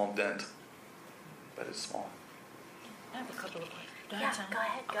a small dent, but it's small. I have a couple of questions. Yeah,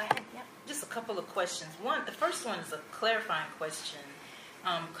 go ahead. Yeah. Just a couple of questions. The first one is a clarifying question,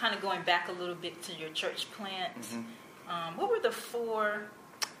 kind of going back a little bit to your church plant. What were the 4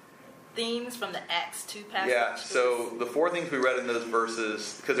 themes from the Acts 2 passage? Yeah, so the 4 things we read in those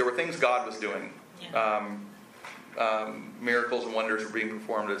verses, because there were things God was doing. Yeah. Miracles and wonders were being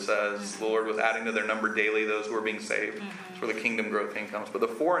performed, it says. The Lord was adding to their number daily those who were being saved. That's where the kingdom growth thing comes. But the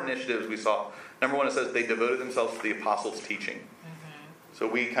 4 initiatives we saw, number 1, it says they devoted themselves to the apostles' teaching. So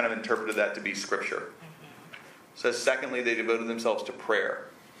we kind of interpreted that to be scripture. It says, secondly, they devoted themselves to prayer.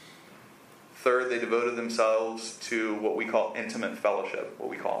 Third, they devoted themselves to what we call intimate fellowship,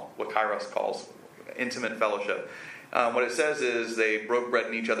 what Kairos calls intimate fellowship. What it says is they broke bread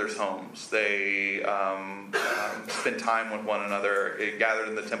in each other's homes. They spent time with one another. They gathered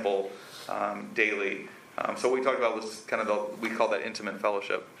in the temple daily. So what we talked about was kind of we call that intimate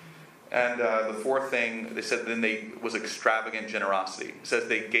fellowship. And the 4th thing, they said then was extravagant generosity. It says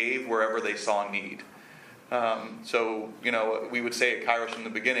they gave wherever they saw need. So, we would say at Kairos from the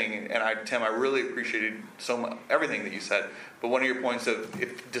beginning, and Tim, I really appreciated so much, everything that you said, but one of your points of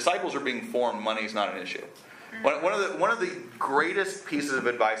if disciples are being formed, money is not an issue. One of the greatest pieces of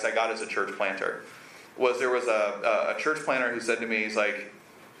advice I got as a church planter was there was a church planter who said to me, he's like,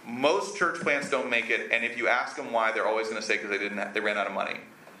 most church plants don't make it, and if you ask them why, they're always going to say because they ran out of money.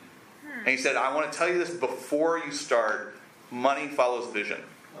 And he said, I want to tell you this before you start, money follows vision.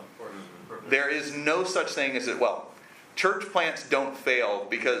 There is no such thing as church plants don't fail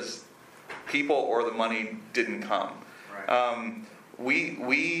because people or the money didn't come. Right.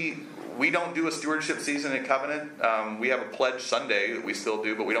 We don't do a stewardship season at Covenant. We have a pledge Sunday that we still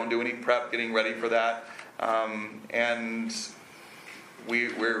do, but we don't do any prep getting ready for that. And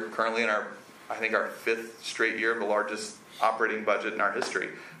we're currently in our 5th straight year of the largest operating budget in our history.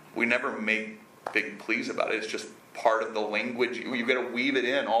 We never make big pleas about it. It's just part of the language. You've got to weave it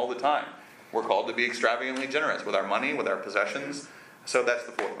in all the time. We're called to be extravagantly generous with our money, with our possessions. So that's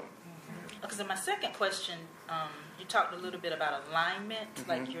the 4th one. Because in my second question, you talked a little bit about alignment,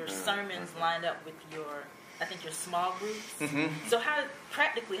 like your sermons lined up with your small groups. So how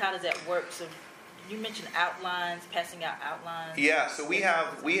does that work? So you mentioned outlines, passing out outlines. Yeah, so we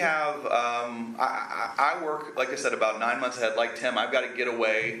have. I work, like I said, about 9 months ahead. Like Tim, I've got to get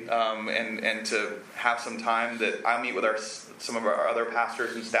away and to have some time that I meet with some of our other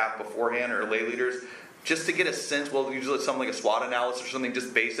pastors and staff beforehand, or lay leaders, just to get a sense. Well, usually it's something like a SWOT analysis or something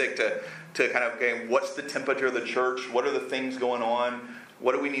just basic to kind of, okay, what's the temperature of the church? What are the things going on?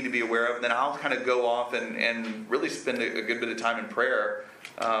 What do we need to be aware of? And then I'll kind of go off and really spend a good bit of time in prayer.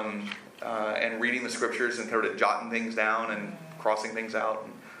 And reading the scriptures and kind of jotting things down and crossing things out.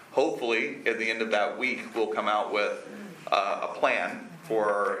 And hopefully, at the end of that week, we'll come out with a plan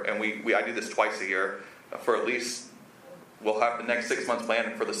I do this twice a year, for at least, we'll have the next 6 months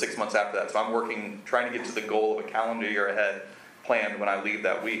planned for the 6 months after that. So I'm trying to get to the goal of a calendar year ahead planned when I leave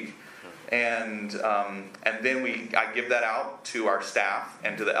that week. And then I give that out to our staff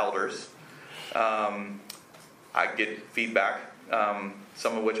and to the elders. I get feedback.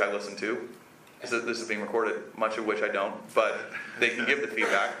 Some of which I listen to. This is being recorded, much of which I don't, but they can give the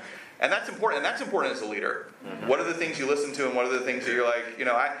feedback. And that's important. And that's important as a leader. What are the things you listen to, and what are the things that you're like,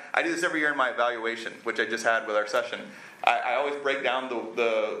 I do this every year in my evaluation, which I just had with our session. I always break down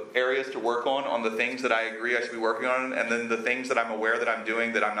the areas to work on the things that I agree I should be working on, and then the things that I'm aware that I'm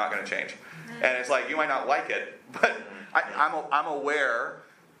doing that I'm not going to change. And it's like, you might not like it, but I'm aware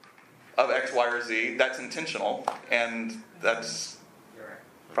of X, Y, or Z. That's intentional, and that's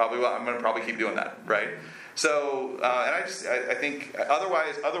probably what I'm going to keep doing that, right? So, and I think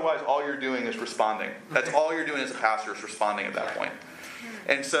otherwise, all you're doing is responding. That's all you're doing as a pastor, is responding at that point.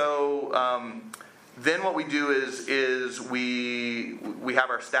 And so, then what we do is we have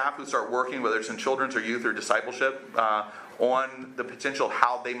our staff who start working, whether it's in children's or youth or discipleship, on the potential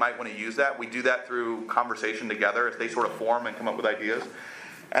how they might want to use that. We do that through conversation together as they sort of form and come up with ideas.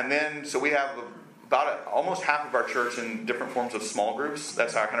 And then, so we have about almost half of our church in different forms of small groups.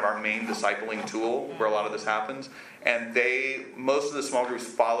 That's our main discipling tool where a lot of this happens. And most of the small groups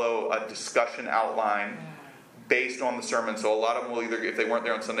follow a discussion outline based on the sermon. So a lot of them will either, if they weren't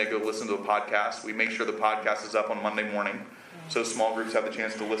there on Sunday, go listen to a podcast. We make sure the podcast is up on Monday morning, so small groups have the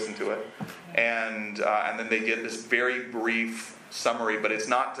chance to listen to it. And then they get this very brief summary, but it's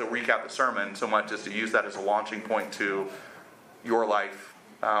not to recap the sermon so much as to use that as a launching point to your life.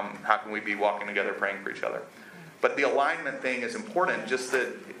 How can we be walking together, praying for each other? But the alignment thing is important, just that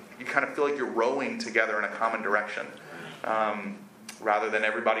you kind of feel like you're rowing together in a common direction. Rather than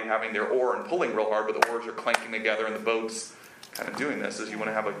everybody having their oar and pulling real hard, but the oars are clanking together and the boat's kind of doing this, as you want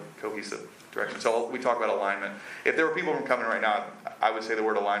to have a cohesive direction. So we talk about alignment. If there were people from Covenant right now, I would say the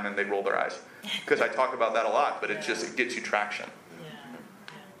word alignment, they'd roll their eyes. Because I talk about that a lot, but it gets you traction.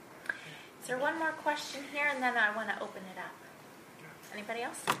 Is there one more question here, and then I want to open it up? Anybody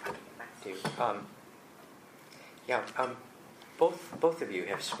else? Do. Both of you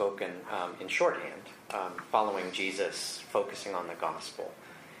have spoken in shorthand, following Jesus, focusing on the gospel.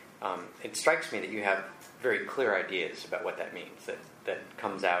 It strikes me that you have very clear ideas about what that means, that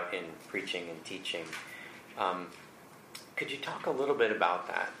comes out in preaching and teaching. Could you talk a little bit about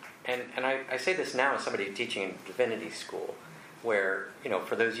that? And I say this now as somebody teaching in divinity school, where,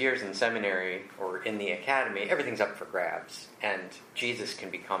 for those years in seminary or in the academy, everything's up for grabs, and Jesus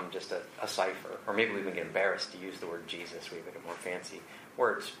can become just a cipher, or maybe we even get embarrassed to use the word Jesus. We have more fancy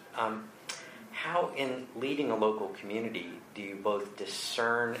words. How, in leading a local community, do you both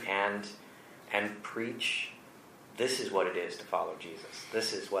discern and preach, this is what it is to follow Jesus?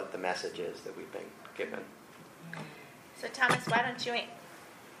 This is what the message is that we've been given. So Thomas, why don't you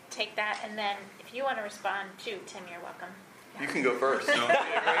take that, and then if you want to respond too, Tim, you're welcome. You can go first. No, you've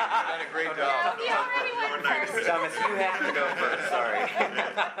done a great job. You already went first. Thomas, you have to go first. Sorry.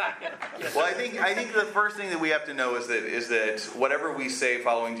 Well, I think the first thing that we have to know is that whatever we say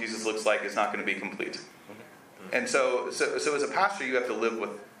following Jesus looks like is not going to be complete. And so as a pastor, you have to live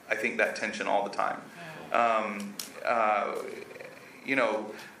with, I think, that tension all the time. And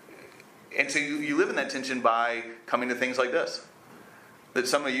so you live in that tension by coming to things like this. That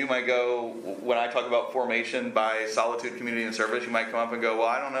some of you might go, when I talk about formation by solitude, community, and service, you might come up and go, well,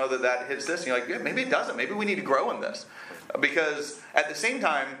 I don't know that hits this. And you're like, yeah, maybe it doesn't. Maybe we need to grow in this. Because at the same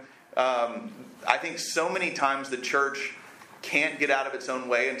time, I think so many times the church can't get out of its own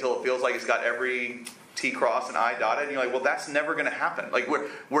way until it feels like it's got every T crossed and I dotted. And you're like, well, that's never going to happen. Like,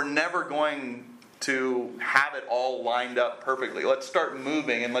 we're never going to have it all lined up perfectly. Let's start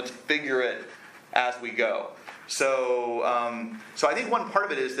moving and let's figure it as we go. So I think one part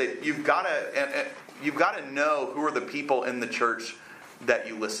of it is that you've got to know who are the people in the church that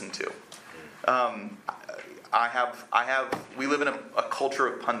you listen to. We live in a culture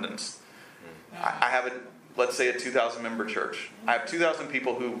of pundits. I have let's say a 2,000 member church. I have 2,000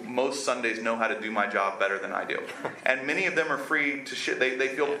 people who most Sundays know how to do my job better than I do, and many of them are free to share. They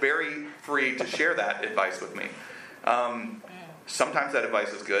feel very free to share that advice with me. Sometimes that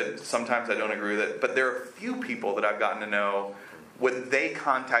advice is good. Sometimes I don't agree with it. But there are a few people that I've gotten to know when they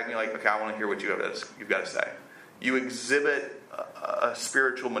contact me, like, okay, I want to hear what you've got to say. You exhibit a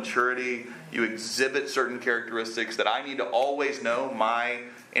spiritual maturity. You exhibit certain characteristics that I need to always know. My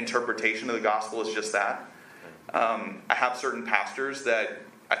interpretation of the gospel is just that. I have certain pastors that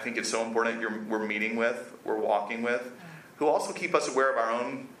I think it's so important we're meeting with, we're walking with, who also keep us aware of our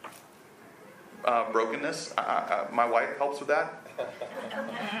own brokenness. My wife helps with that.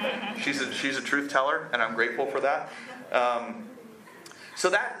 She's a truth teller, and I'm grateful for that. So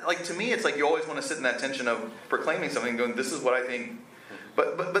that, like, to me, it's like you always want to sit in that tension of proclaiming something, going, "This is what I think."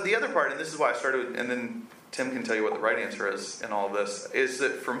 But the other part, and this is why I started, and then Tim can tell you what the right answer is in all of this, is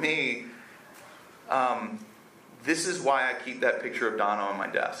that for me, this is why I keep that picture of Donna on my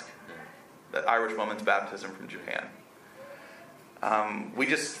desk, that Irish woman's baptism from Japan. We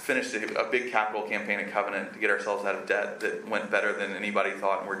just finished a big capital campaign at Covenant to get ourselves out of debt that went better than anybody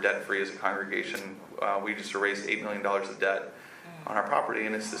thought, and we're debt-free as a congregation. We just erased $8 million of debt on our property,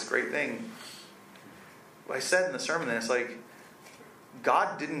 and it's this great thing. I said in the sermon, and it's like,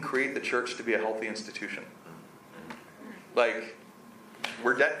 God didn't create the church to be a healthy institution. Like,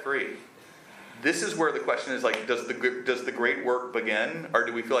 we're debt-free. This is where the question is, like, does the great work begin, or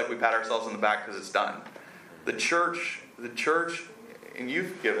do we feel like we pat ourselves on the back because it's done? The church, and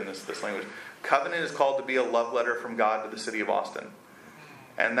you've given this language, Covenant is called to be a love letter from God to the city of Austin.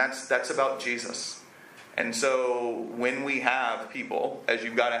 And that's about Jesus. And so when we have people, as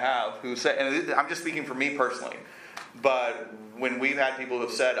you've got to have, who say, and I'm just speaking for me personally, but when we've had people who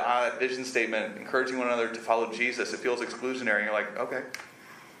have said, that vision statement, encouraging one another to follow Jesus, it feels exclusionary, and you're like, okay.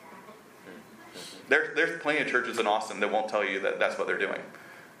 There's plenty of churches in Austin that won't tell you that that's what they're doing.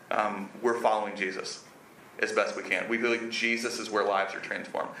 We're following Jesus as best we can. We feel like Jesus is where lives are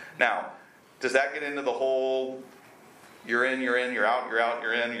transformed. Now, does that get into the whole, you're in, you're out,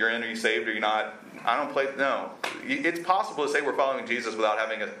 you're in, are you saved, are you not? No. It's possible to say we're following Jesus without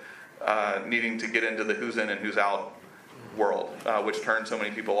having needing to get into the who's in and who's out world, which turns so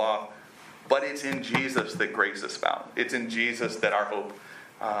many people off. But it's in Jesus that grace is found. It's in Jesus that our hope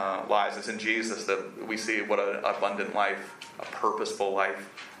lies. It's in Jesus that we see what an abundant life, a purposeful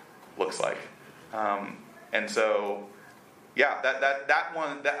life looks like. And so, yeah, that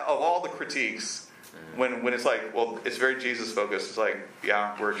one, of all the critiques, When it's like, well, it's very Jesus focused. It's like,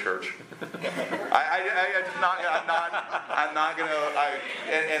 yeah, we're a church. I'm not gonna.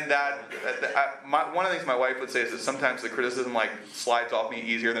 One of the things my wife would say is that sometimes the criticism like slides off me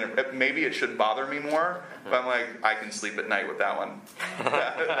easier than maybe it should bother me more. But I'm like, I can sleep at night with that one.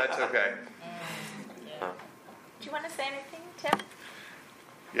 That's okay. Do you want to say anything, Tim?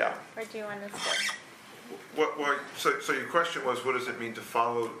 Yeah. Or do you want to start? So your question was, what does it mean to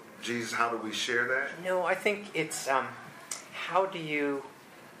follow Jesus? How do we share that? No, I think it's how do you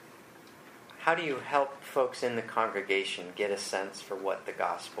help folks in the congregation get a sense for what the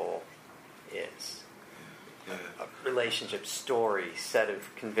gospel is? A relationship, story, set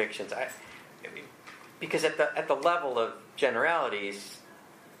of convictions. Because at the level of generalities,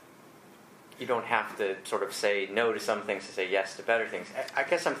 you don't have to sort of say no to some things to say yes to better things. I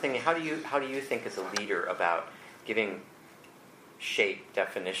guess I'm thinking, how do you think as a leader about giving shape,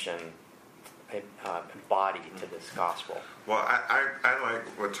 definition, body to this gospel? Well, I like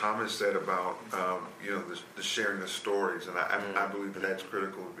what Thomas said about the sharing of stories, and I believe that that's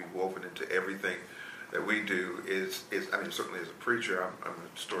critical to be woven into everything that we do. Is I mean, certainly as a preacher, I'm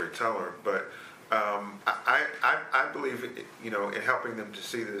a storyteller, but I believe in helping them to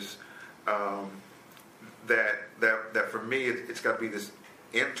see this. That for me, it's got to be this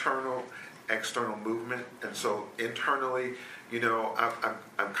internal, external movement, and so internally,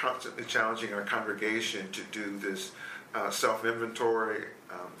 I'm constantly challenging our congregation to do this self-inventory,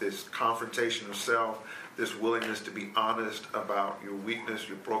 this confrontation of self, this willingness to be honest about your weakness,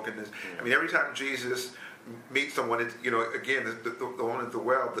 your brokenness. I mean, every time Jesus meets someone, again, the one at the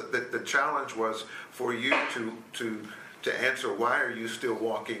well, the challenge was for you to answer, why are you still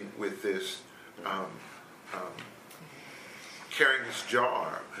walking with this, carrying this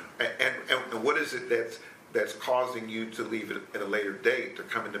jar, and what is it that's causing you to leave it at a later date, to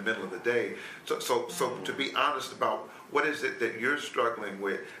come in the middle of the day? So to be honest about what is it that you're struggling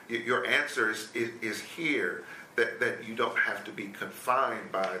with, your answer is here, that you don't have to be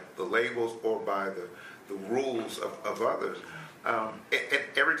confined by the labels or by the rules of others. And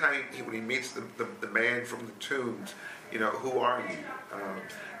every time when he meets the man from the tombs, who are you?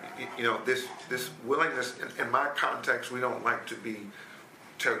 This willingness. In my context, we don't like to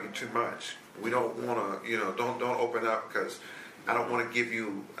tell you too much. We don't want to, don't open up, because I don't want to give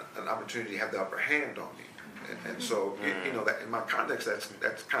you an opportunity to have the upper hand on me. And so, that in my context,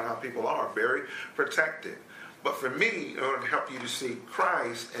 that's kind of how people are, very protective. But for me, in order to help you to see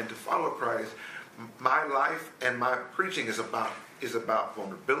Christ and to follow Christ, my life and my preaching is about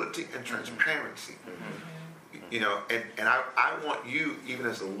vulnerability and transparency. And I want you, even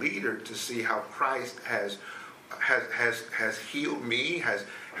as a leader, to see how Christ has healed me, has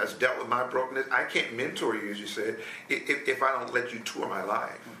dealt with my brokenness. I can't mentor you, as you said, if I don't let you tour my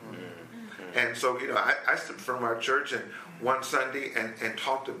life. And so, I stood in front of our church and one Sunday and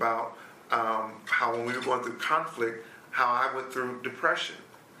talked about how when we were going through conflict, how I went through depression,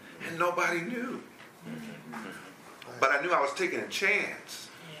 and nobody knew. But I knew I was taking a chance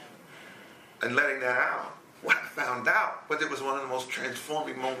and letting that out. What I found out was it was one of the most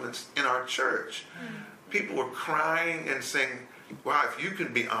transforming moments in our church. People were crying and saying, wow, if you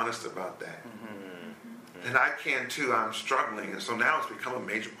can be honest about that, then I can too. I'm struggling. And so now it's become a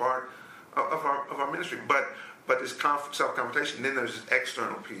major part of our ministry. But this self-confrontation, then there's this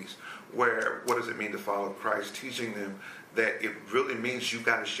external piece where, what does it mean to follow Christ? Teaching them that it really means you've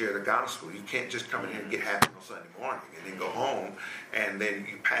got to share the gospel. You can't just come in here and get happy on Sunday morning and then go home, and then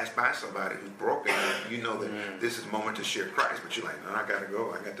you pass by somebody who's broken, and you know that this is a moment to share Christ, but you're like, no, I got to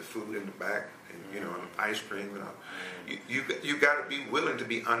go. I got the food in the back, and and ice cream. You got to be willing to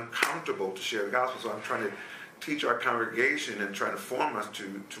be uncomfortable to share the gospel. So I'm trying to teach our congregation and trying to form us to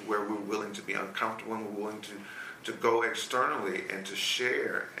where we're willing to be uncomfortable and we're willing to go externally and to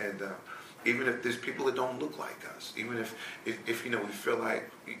share, and even if there's people that don't look like us, even if we feel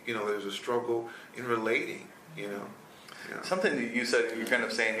like there's a struggle in relating, Something that you said, you're kind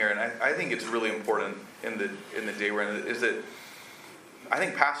of saying here, and I think it's really important in the day we're in, is that I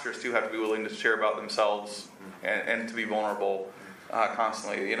think pastors too have to be willing to share about themselves and to be vulnerable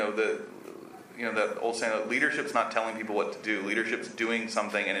constantly. The old saying that leadership's not telling people what to do. Leadership's doing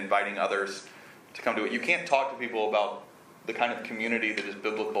something and inviting others to come to it. You can't talk to people about the kind of community that is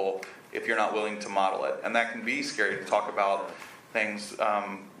biblical if you're not willing to model it. And that can be scary to talk about things,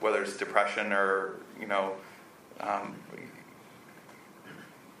 whether it's depression or,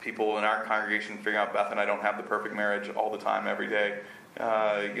 people in our congregation figuring out Beth and I don't have the perfect marriage all the time, every day.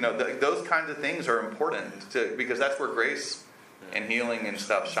 Those kinds of things are important because that's where grace and healing and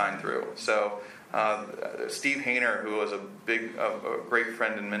stuff shine through. So Steve Hayner, who was a great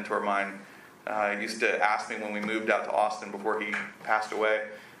friend and mentor of mine, used to ask me when we moved out to Austin before he passed away.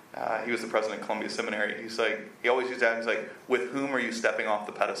 He was the president of Columbia Seminary. He always used to ask me, with whom are you stepping off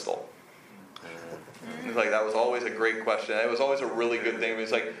the pedestal? He's like, that was always a great question. It was always a really good thing.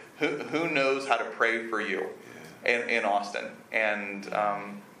 He's like, who knows how to pray for you in Austin? And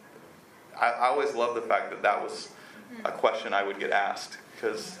I always loved the fact that that was a question I would get asked,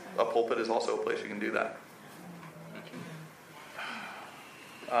 because a pulpit is also a place you can do that.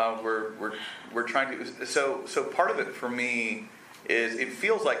 We're trying to. So part of it for me is, it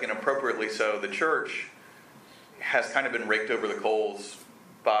feels like, and appropriately so, the church has kind of been raked over the coals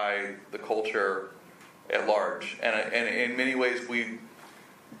by the culture at large, and in many ways we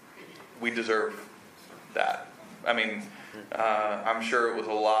deserve that. I mean, I'm sure it was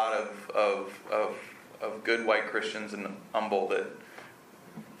a lot of good white Christians in Humboldt that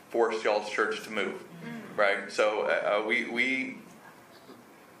forced y'all's church to move, right? So we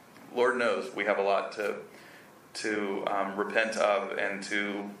Lord knows we have a lot to repent of, and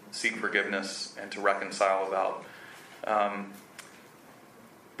to seek forgiveness, and to reconcile about.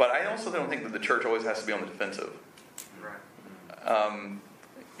 But I also don't think that the church always has to be on the defensive.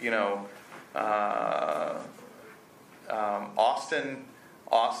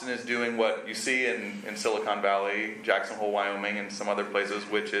 Austin is doing what you see in Silicon Valley, Jackson Hole, Wyoming, and some other places,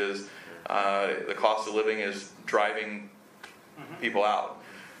 which is the cost of living is driving people out.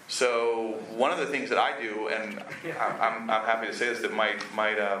 So one of the things that I do, and I'm happy to say this, that might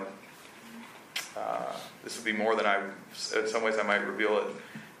this would be more than in some ways I might reveal it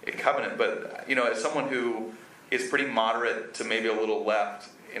in Covenant, but as someone who is pretty moderate to maybe a little left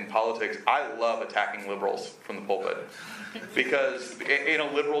in politics, I love attacking liberals from the pulpit, because in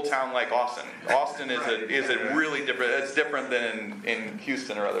a liberal town like Austin is a really different. It's different than in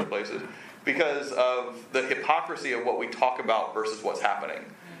Houston or other places, because of the hypocrisy of what we talk about versus what's happening.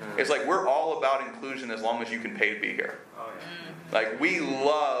 It's like, we're all about inclusion as long as you can pay to be here. Like, we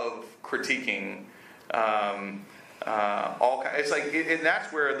love critiquing all kinds. It's like, and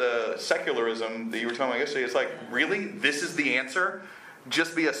that's where the secularism that you were talking about yesterday, it's like, really, this is the answer?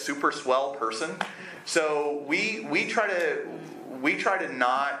 Just be a super swell person? So we try to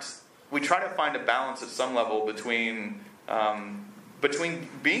find a balance at some level between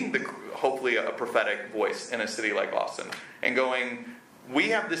being hopefully a prophetic voice in a city like Austin, and going, we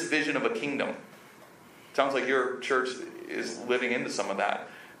have this vision of a kingdom. Sounds like your church is living into some of that.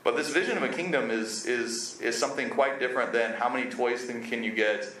 But this vision of a kingdom is something quite different than how many toys can you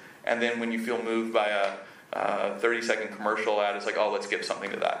get, and then when you feel moved by a 30-second commercial ad, it's like, oh, let's give something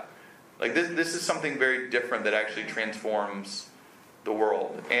to that. Like, this is something very different that actually transforms the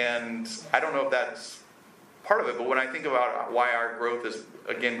world. And I don't know if that's part of it, but when I think about why our growth is,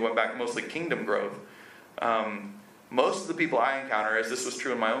 again, going back mostly kingdom growth, most of the people I encounter, as this was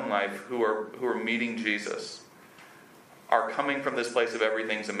true in my own life, who are meeting Jesus, are coming from this place of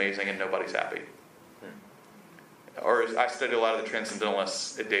everything's amazing and nobody's happy. Or I studied a lot of the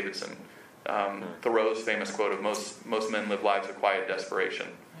transcendentalists at Davidson. Thoreau's famous quote of most men live lives of quiet desperation.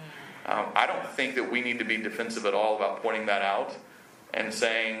 I don't think that we need to be defensive at all about pointing that out and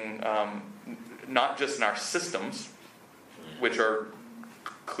saying, not just in our systems, which are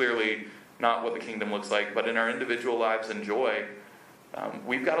clearly not what the kingdom looks like, but in our individual lives and joy.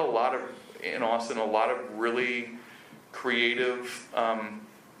 We've got in Austin, a lot of really creative,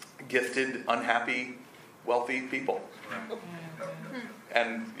 gifted, unhappy, wealthy people.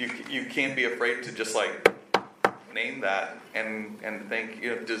 And you can't be afraid to just like name that and think,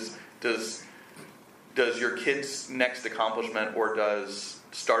 does your kid's next accomplishment, or does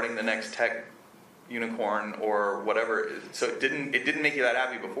starting the next tech unicorn or whatever, so it didn't make you that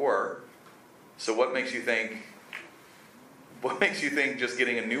happy before. So what makes you think just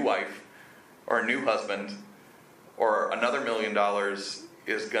getting a new wife or a new husband or another $1 million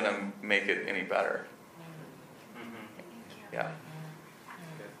is going to make it any better? Yeah.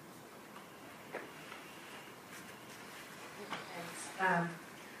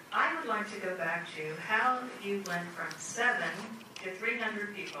 I would like to go back to how you went from 7 to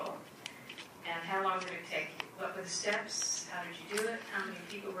 300 people, and how long did it take you? What were the steps? How did you do it? How many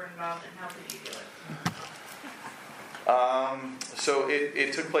people were involved, and how did you do it? So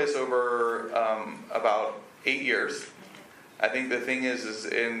it took place over about 8 years. I think the thing is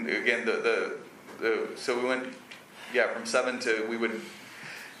and again, so we went, from 7 to, we would.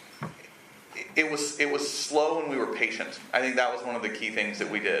 It was slow, and we were patient. I think that was one of the key things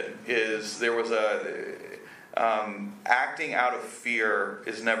that we did. Is there was acting out of fear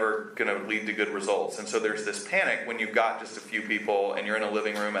is never going to lead to good results, and so there's this panic when you've got just a few people and you're in a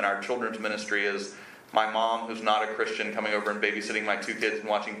living room, and our children's ministry is my mom, who's not a Christian, coming over and babysitting my 2 kids and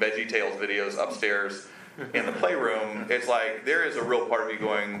watching VeggieTales videos upstairs in the playroom. It's like there is a real part of you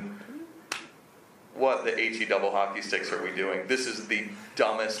going, what the HE double hockey sticks are we doing? This is the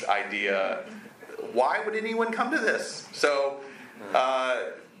dumbest idea. Why would anyone come to this? So,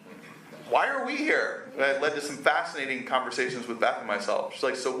 why are we here? It led to some fascinating conversations with Beth and myself. She's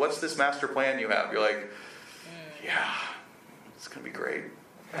like, so what's this master plan you have? You're like, yeah, it's going to be great.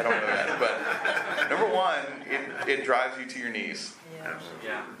 I don't know that. But number one, it drives you to your knees.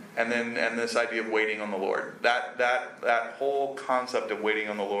 Yeah. And this idea of waiting on the Lord. That whole concept of waiting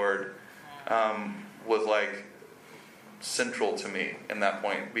on the Lord was like central to me in that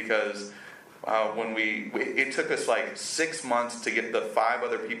point, because when it took us like 6 months to get the 5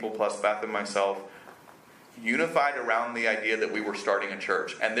 other people plus Beth and myself unified around the idea that we were starting a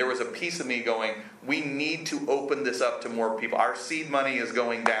church. And there was a piece of me going, we need to open this up to more people. Our seed money is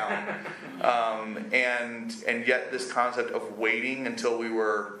going down. And yet this concept of waiting until we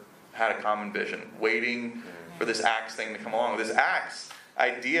had a common vision, waiting for this Acts thing to come along. This Acts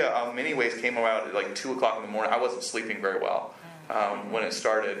idea, in many ways, came about at like 2 o'clock in the morning. I wasn't sleeping very well when it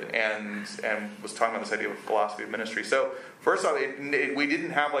started, and was talking about this idea of philosophy of ministry. So first off, we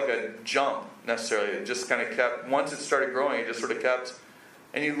didn't have like a jump necessarily. It just kind of kept, once it started growing, it just sort of kept,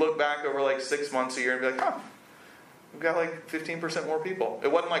 and you look back over like 6 months, a year, and be like, we've got like 15% more people.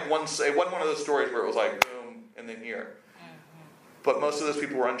 It wasn't like one of those stories where it was like boom and then here. But most of those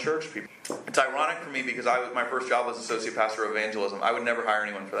people were unchurched people. It's ironic for me because my first job was associate pastor of evangelism. I would never hire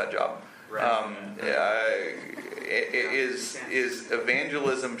anyone for that job. Right.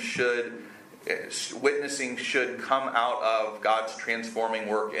 Evangelism witnessing should come out of God's transforming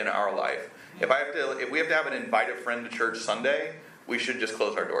work in our life. If we have to have an invite a friend to church Sunday, we should just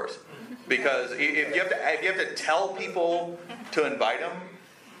close our doors, because if you have to tell people to invite them,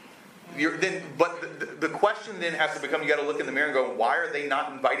 but the question then has to become, you got to look in the mirror and go, why are they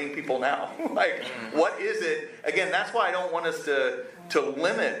not inviting people now? Like, what is it? Again, that's why I don't want us to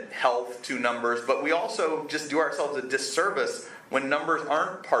limit health to numbers, but we also just do ourselves a disservice when numbers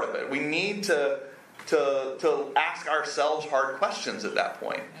aren't part of it. We need to ask ourselves hard questions at that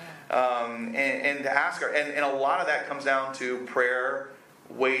point, and to ask and a lot of that comes down to prayer,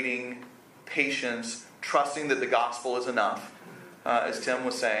 waiting, patience, trusting that the gospel is enough, as Tim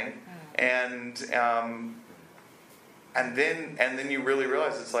was saying. And then you really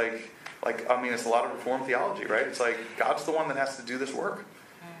realize it's like it's a lot of Reformed theology, right? It's like God's the one that has to do this work.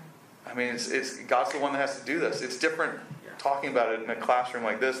 I mean, it's God's the one that has to do this. It's different talking about it in a classroom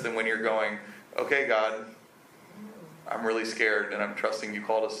like this than when you're going, okay, God, I'm really scared and I'm trusting you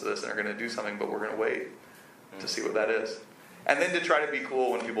called us to this and are going to do something, but we're going to wait to see what that is. And then to try to be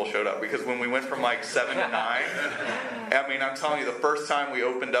cool when people showed up. Because when we went from like 7 to 9, I mean, I'm telling you, the first time we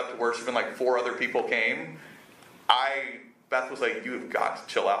opened up to worship and like 4 other people came, Beth was like, you have got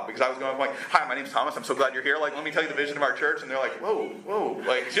to chill out. Because I was going like, hi, my name's Thomas. I'm so glad you're here. Like, let me tell you the vision of our church. And they're like, whoa.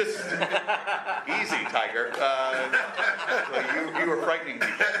 Like, just easy, Tiger. You were frightening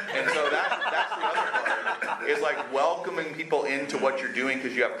people. And so that's the other part. Is like welcoming people into what you're doing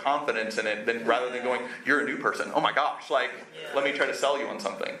because you have confidence in it, then rather than going, you're a new person. Oh my gosh, let me try to sell you on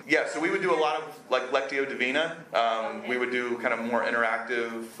something. Yeah, so we would do a lot of like Lectio Divina. We would do kind of more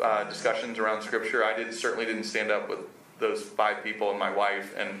interactive discussions around Scripture. I certainly didn't stand up with those 5 people and my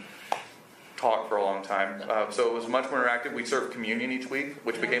wife and talk for a long time. So it was much more interactive. We served communion each week,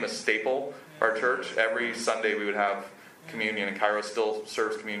 which became a staple of our church. Every Sunday we would have communion, and Kairos still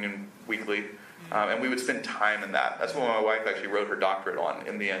serves communion weekly. And we would spend time in that. That's what my wife actually wrote her doctorate on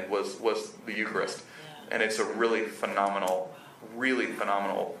in the end, was the Eucharist. And it's a really phenomenal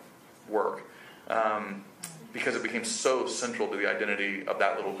work. Because it became so central to the identity of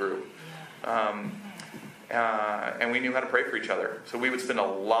that little group. And we knew how to pray for each other. So we would spend a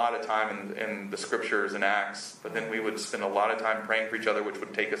lot of time in the Scriptures and Acts, but then we would spend a lot of time praying for each other, which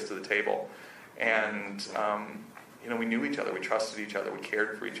would take us to the table. And, we knew each other. We trusted each other. We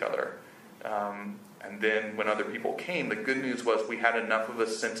cared for each other. And then when other people came, the good news was we had enough of a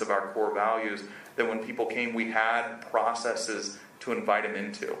sense of our core values that when people came, we had processes to invite them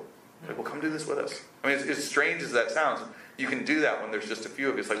into. Like, well, come do this with us. I mean, as strange as that sounds, you can do that when there's just a few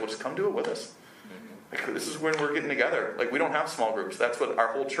of you. It's like, well, just come do it with us. Like, this is when we're getting together. Like, we don't have small groups. That's what our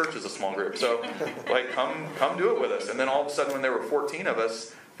whole church is, a small group. So, like, come do it with us. And then all of a sudden, when there were 14 of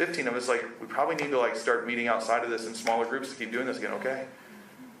us, 15 of us, like, we probably need to like start meeting outside of this in smaller groups to keep doing this again. Okay.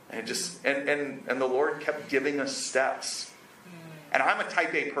 And it just and the Lord kept giving us steps. And I'm a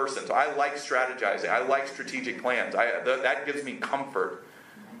type A person, so I like strategizing. I like strategic plans. That gives me comfort.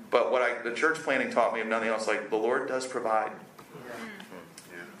 But what the church planning taught me, if nothing else, like the Lord does provide.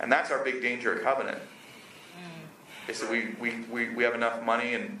 And that's our big danger at Covenant. They said we have enough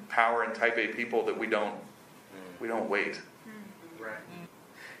money and power and type A people that we don't wait. Right.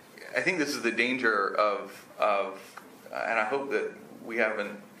 I think this is the danger of and I hope that we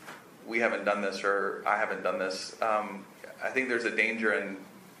haven't done this, or I haven't done this. I think there's a danger in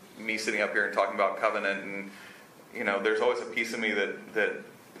me sitting up here and talking about covenant, and there's always a piece of me that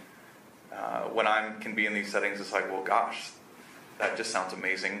when I can be in these settings, it's like, well, gosh, that just sounds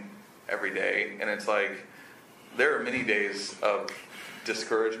amazing every day. And it's like, there are many days of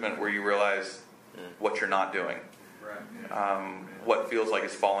discouragement where you realize what you're not doing. Right. What feels like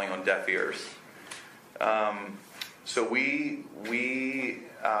it's falling on deaf ears. So we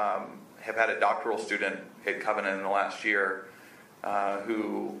have had a doctoral student at Covenant in the last year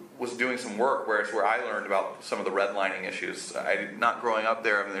who was doing some work where I learned about some of the redlining issues. Not growing up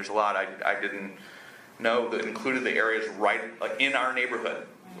there, I mean, there's a lot I didn't know that included the areas right in our neighborhood,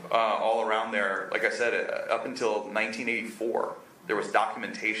 all around there. Like I said, up until 1984, there was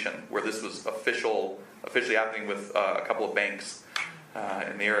documentation where this was officially happening with a couple of banks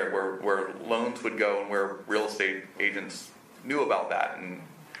in the area where loans would go and where real estate agents knew about that. And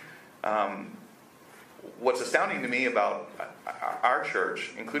what's astounding to me about our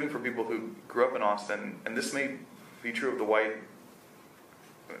church, including for people who grew up in Austin, and this may be true of the white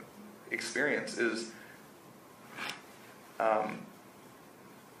experience, is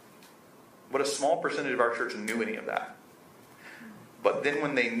what a small percentage of our church knew any of that. But then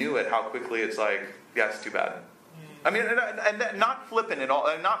when they knew it, how quickly it's like, yeah, it's too bad. I mean, and not flippant at all.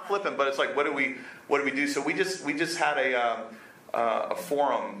 Not flippant, but it's like, what do we do? So we just had a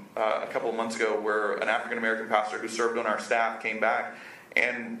forum a couple of months ago where an African American pastor who served on our staff came back,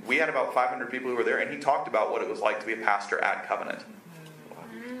 and we had about 500 people who were there, and he talked about what it was like to be a pastor at Covenant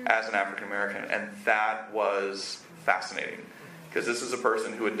as an African American, and that was fascinating because this is a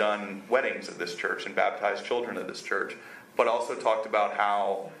person who had done weddings at this church and baptized children at this church, but also talked about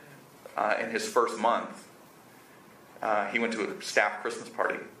how in his first month he went to a staff Christmas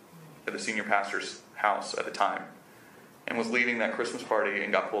party at the senior pastor's house at the time, and was leaving that Christmas party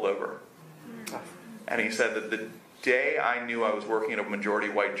and got pulled over. And he said that the day I knew I was working at a majority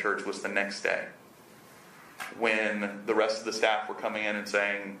white church was the next day, when the rest of the staff were coming in and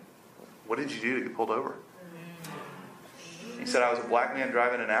saying, "What did you do to get pulled over?" He said, "I was a black man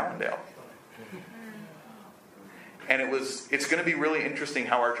driving in Allendale." And it's going to be really interesting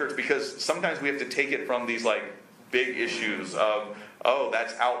how our church, because sometimes we have to take it from these like big issues of, oh,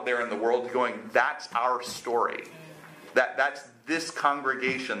 that's out there in the world, going, that's our story. That's this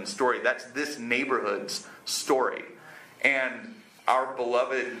congregation's story. That's this neighborhood's story. And our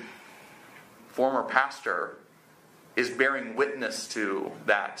beloved former pastor is bearing witness to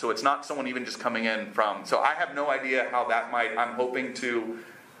that. So it's not someone even just coming in from... So I have no idea how that might... I'm hoping to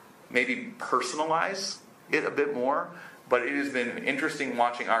maybe personalize it a bit more. But it has been interesting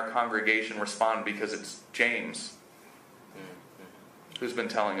watching our congregation respond, because it's James who's been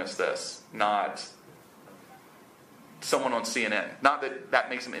telling us this, not someone on CNN. Not that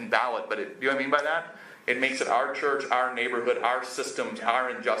makes him invalid, but you know what I mean by that? It makes it our church, our neighborhood, our systems,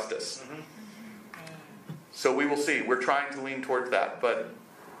 our injustice. So we will see. We're trying to lean towards that, but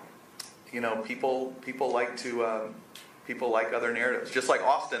people like other narratives. Just like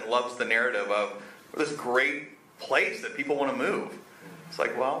Austin loves the narrative of this great place that people want to move. It's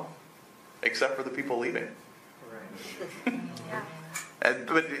like, well, except for the people leaving. Right. Yeah.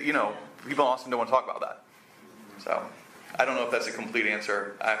 But people in Austin don't want to talk about that. So I don't know if that's a complete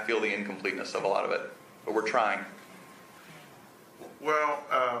answer. I feel the incompleteness of a lot of it, but we're trying. Well,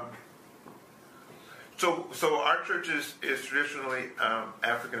 so our church is traditionally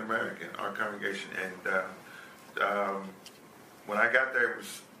African American, our congregation, and when I got there, it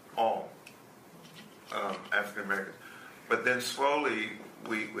was all African Americans. But then slowly,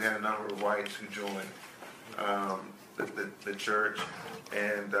 we had a number of whites who joined the church,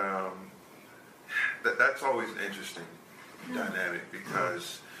 and that's always an interesting dynamic,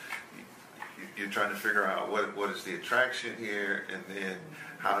 because you're trying to figure out what is the attraction here, and then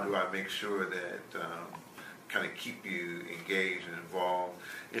how do I make sure that kind of keep you engaged and involved.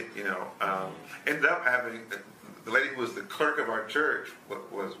 Ended up having the lady who was the clerk of our church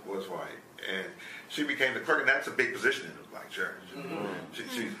was white, and she became the clerk, and that's a big position in the black church.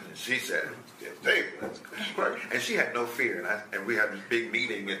 Mm-hmm. She said, "Hey, that's clerk," and she had no fear. And we had this big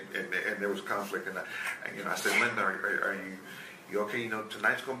meeting, and there was conflict. And I said, "Linda, are you okay?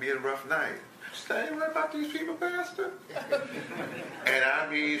 Tonight's going to be a rough night." She said, "I ain't worried about these people, Pastor." And I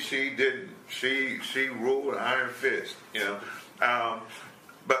mean, she didn't. She ruled an iron fist,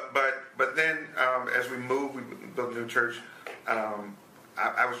 But then as we moved, we built a new church.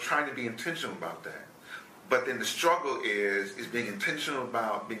 I was trying to be intentional about that. But then the struggle is being intentional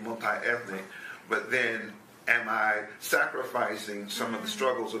about being multi-ethnic, but then am I sacrificing some of the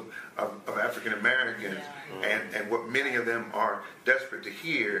struggles of African Americans and what many of them are desperate to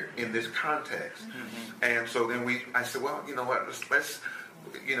hear in this context? And so then I said, well, you know what, let's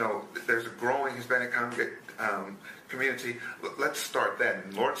there's a growing Hispanic community. Let's start that.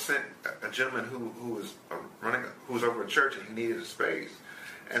 And Lord sent a gentleman who was over a church, and he needed a space.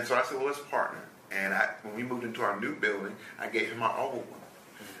 And so I said, well, let's partner. And when we moved into our new building, I gave him our old one.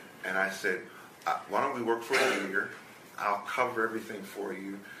 And I said, why don't we work for a year? I'll cover everything for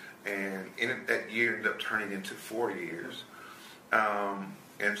you. And that year ended up turning into 4 years.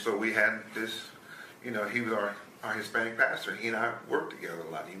 And so we had this, he was our Hispanic pastor. He and I worked together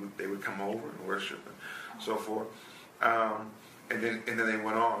a lot. They would come over and worship and so forth. And then they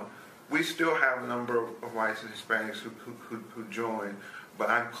went on. We still have a number of whites and Hispanics who join, but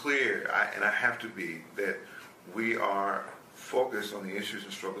I'm clear, and I have to be, that we are focused on the issues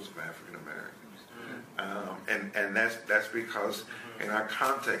and struggles of African Americans. And that's because in our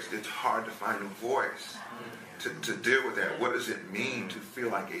context, it's hard to find a voice to deal with that. What does it mean to feel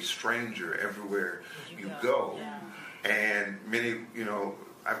like a stranger everywhere you go? And many,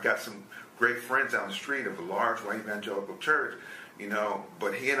 I've got some great friends down the street of a large white evangelical church,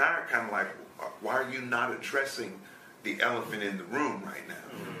 but he and I are kind of like, why are you not addressing the elephant in the room right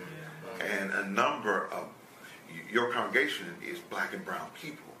now? And a number of your congregation is black and brown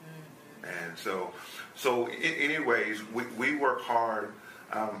people. And so anyways, we work hard.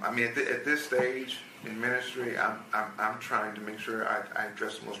 At this stage in ministry, I'm trying to make sure I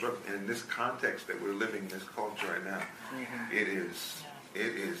address the most struggles. And in this context that we're living in, this culture right now, it is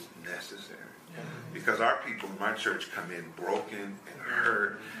necessary. Because our people in my church come in broken and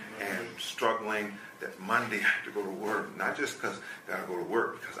hurt and struggling, that Monday I have to go to work, not just because I got to go to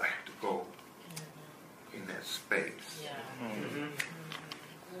work, because I have to go in that space.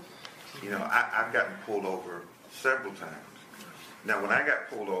 I've gotten pulled over several times. Now, when I got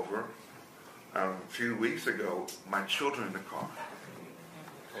pulled over a few weeks ago, my children in the car.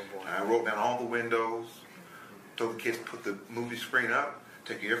 I rolled down all the windows, told the kids to put the movie screen up,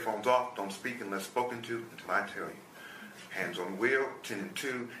 take your earphones off, don't speak unless spoken to until I tell you. Hands on the wheel, 10 and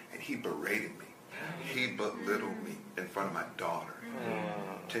 2, and he berated me. He belittled me in front of my daughter,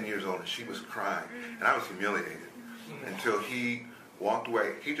 10 years old, and she was crying. And I was humiliated until he walked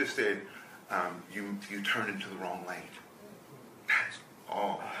away. He just said, you turned into the wrong lane. That's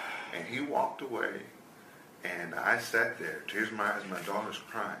all. And he walked away, and I sat there, tears in my eyes, my daughter's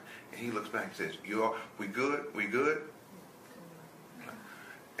crying. And he looks back and says, we good? We good?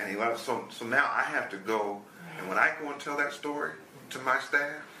 And he left. So now I have to go, and when I go and tell that story to my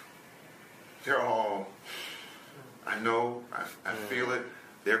staff, they're all, I know, I feel it,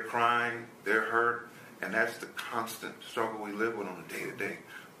 they're crying, they're hurt, and that's the constant struggle we live with on a day-to-day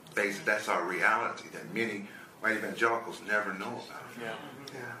basis. That's our reality that many white evangelicals never know about.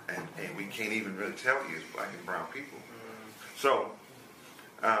 And we can't even really tell you as black and brown people. So,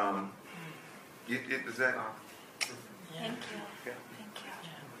 is that... Thank you.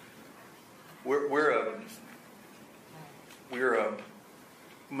 We're a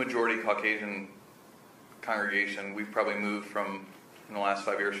majority Caucasian congregation. We've probably moved from, in the last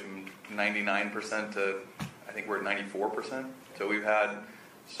 5 years, from 99% to, I think we're at 94%. So we've had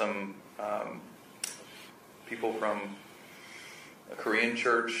some people from a Korean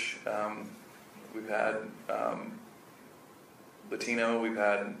church. We've had Latino. We've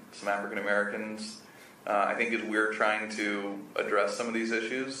had some African Americans. I think as we're trying to address some of these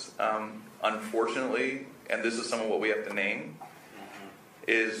issues, unfortunately, and this is some of what we have to name,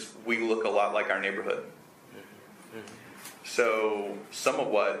 is we look a lot like our neighborhood. So some of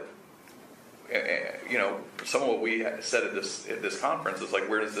what we said at this conference is like,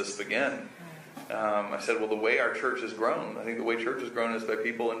 where does this begin? I said, well, the way our church has grown, I think the way church has grown is by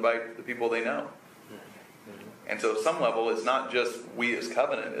people invite the people they know. And so at some level, it's not just we as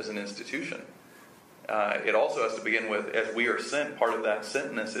Covenant as an institution. It also has to begin with, as we are sent, part of that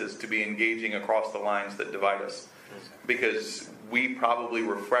sentness is to be engaging across the lines that divide us. Because we probably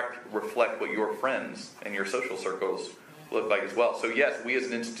reflect what your friends and your social circles look like as well. So yes, we as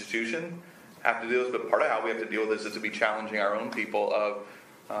an institution have to do this, but part of how we have to deal with this is to be challenging our own people of,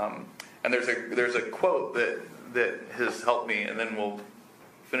 and there's a quote that has helped me, and then we'll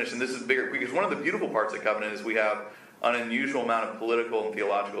finish. And this is bigger, because one of the beautiful parts of Covenant is we have an unusual amount of political and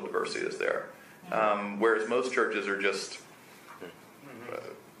theological diversity that's there. Whereas most churches are just,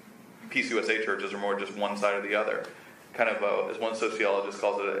 PCUSA churches are more just one side or the other. Kind of, as one sociologist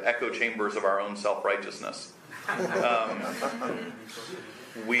calls it, echo chambers of our own self-righteousness. I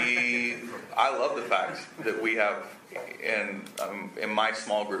love the fact that we have, in my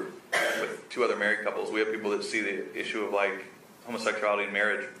small group with two other married couples, we have people that see the issue of like homosexuality and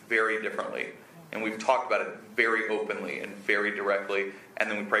marriage very differently. And we've talked about it very openly and very directly. And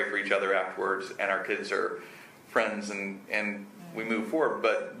then we pray for each other afterwards. And our kids are friends and we move forward.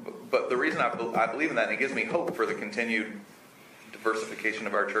 But the reason I believe in that, and it gives me hope for the continued diversification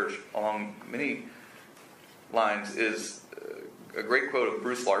of our church along many lines, is a great quote of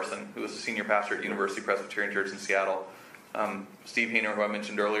Bruce Larson, who was a senior pastor at University Presbyterian Church in Seattle. Steve Hayner, who I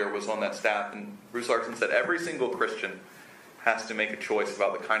mentioned earlier, was on that staff. And Bruce Larson said, every single Christian has to make a choice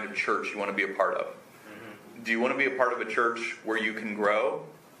about the kind of church you want to be a part of. Mm-hmm. Do you want to be a part of a church where you can grow?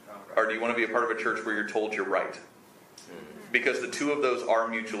 Or do you want to be a part of a church where you're told you're right? Mm-hmm. Because the two of those are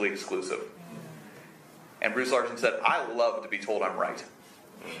mutually exclusive. And Bruce Larson said, I love to be told I'm right.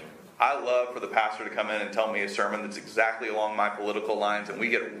 I love for the pastor to come in and tell me a sermon that's exactly along my political lines, and we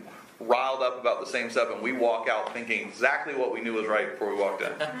get riled up about the same stuff, and we walk out thinking exactly what we knew was right before we walked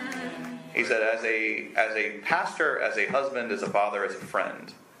in. He said, as a pastor, as a husband, as a father, as a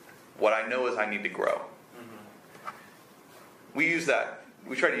friend, what I know is I need to grow. We use that.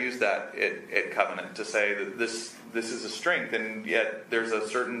 We try to use that at Covenant to say that this is a strength, and yet there's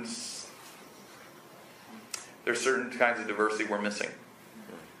certain kinds of diversity we're missing.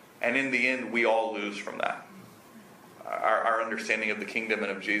 And in the end, we all lose from that. Our understanding of the kingdom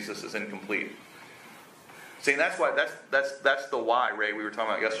and of Jesus is incomplete. See, and that's the why, Ray, we were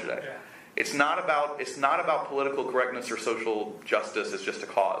talking about yesterday. Yeah. It's not about political correctness or social justice. It's just a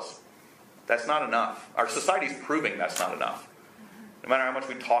cause. That's not enough. Our society's proving that's not enough. No matter how much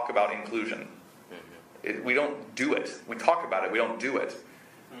we talk about inclusion, we don't do it. We talk about it. We don't do it.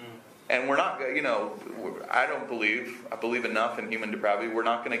 And we're not, I believe enough in human depravity, we're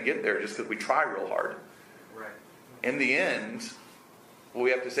not going to get there just because we try real hard. Right. In the end, what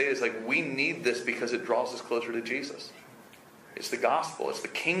we have to say is we need this because it draws us closer to Jesus. It's the gospel. It's the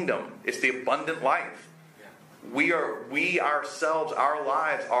kingdom. It's the abundant life. Yeah. We ourselves, our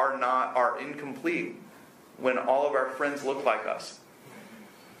lives are incomplete when all of our friends look like us.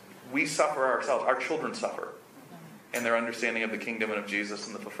 We suffer ourselves. Our children suffer in their understanding of the kingdom and of Jesus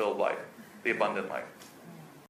and the fulfilled life, the abundant life.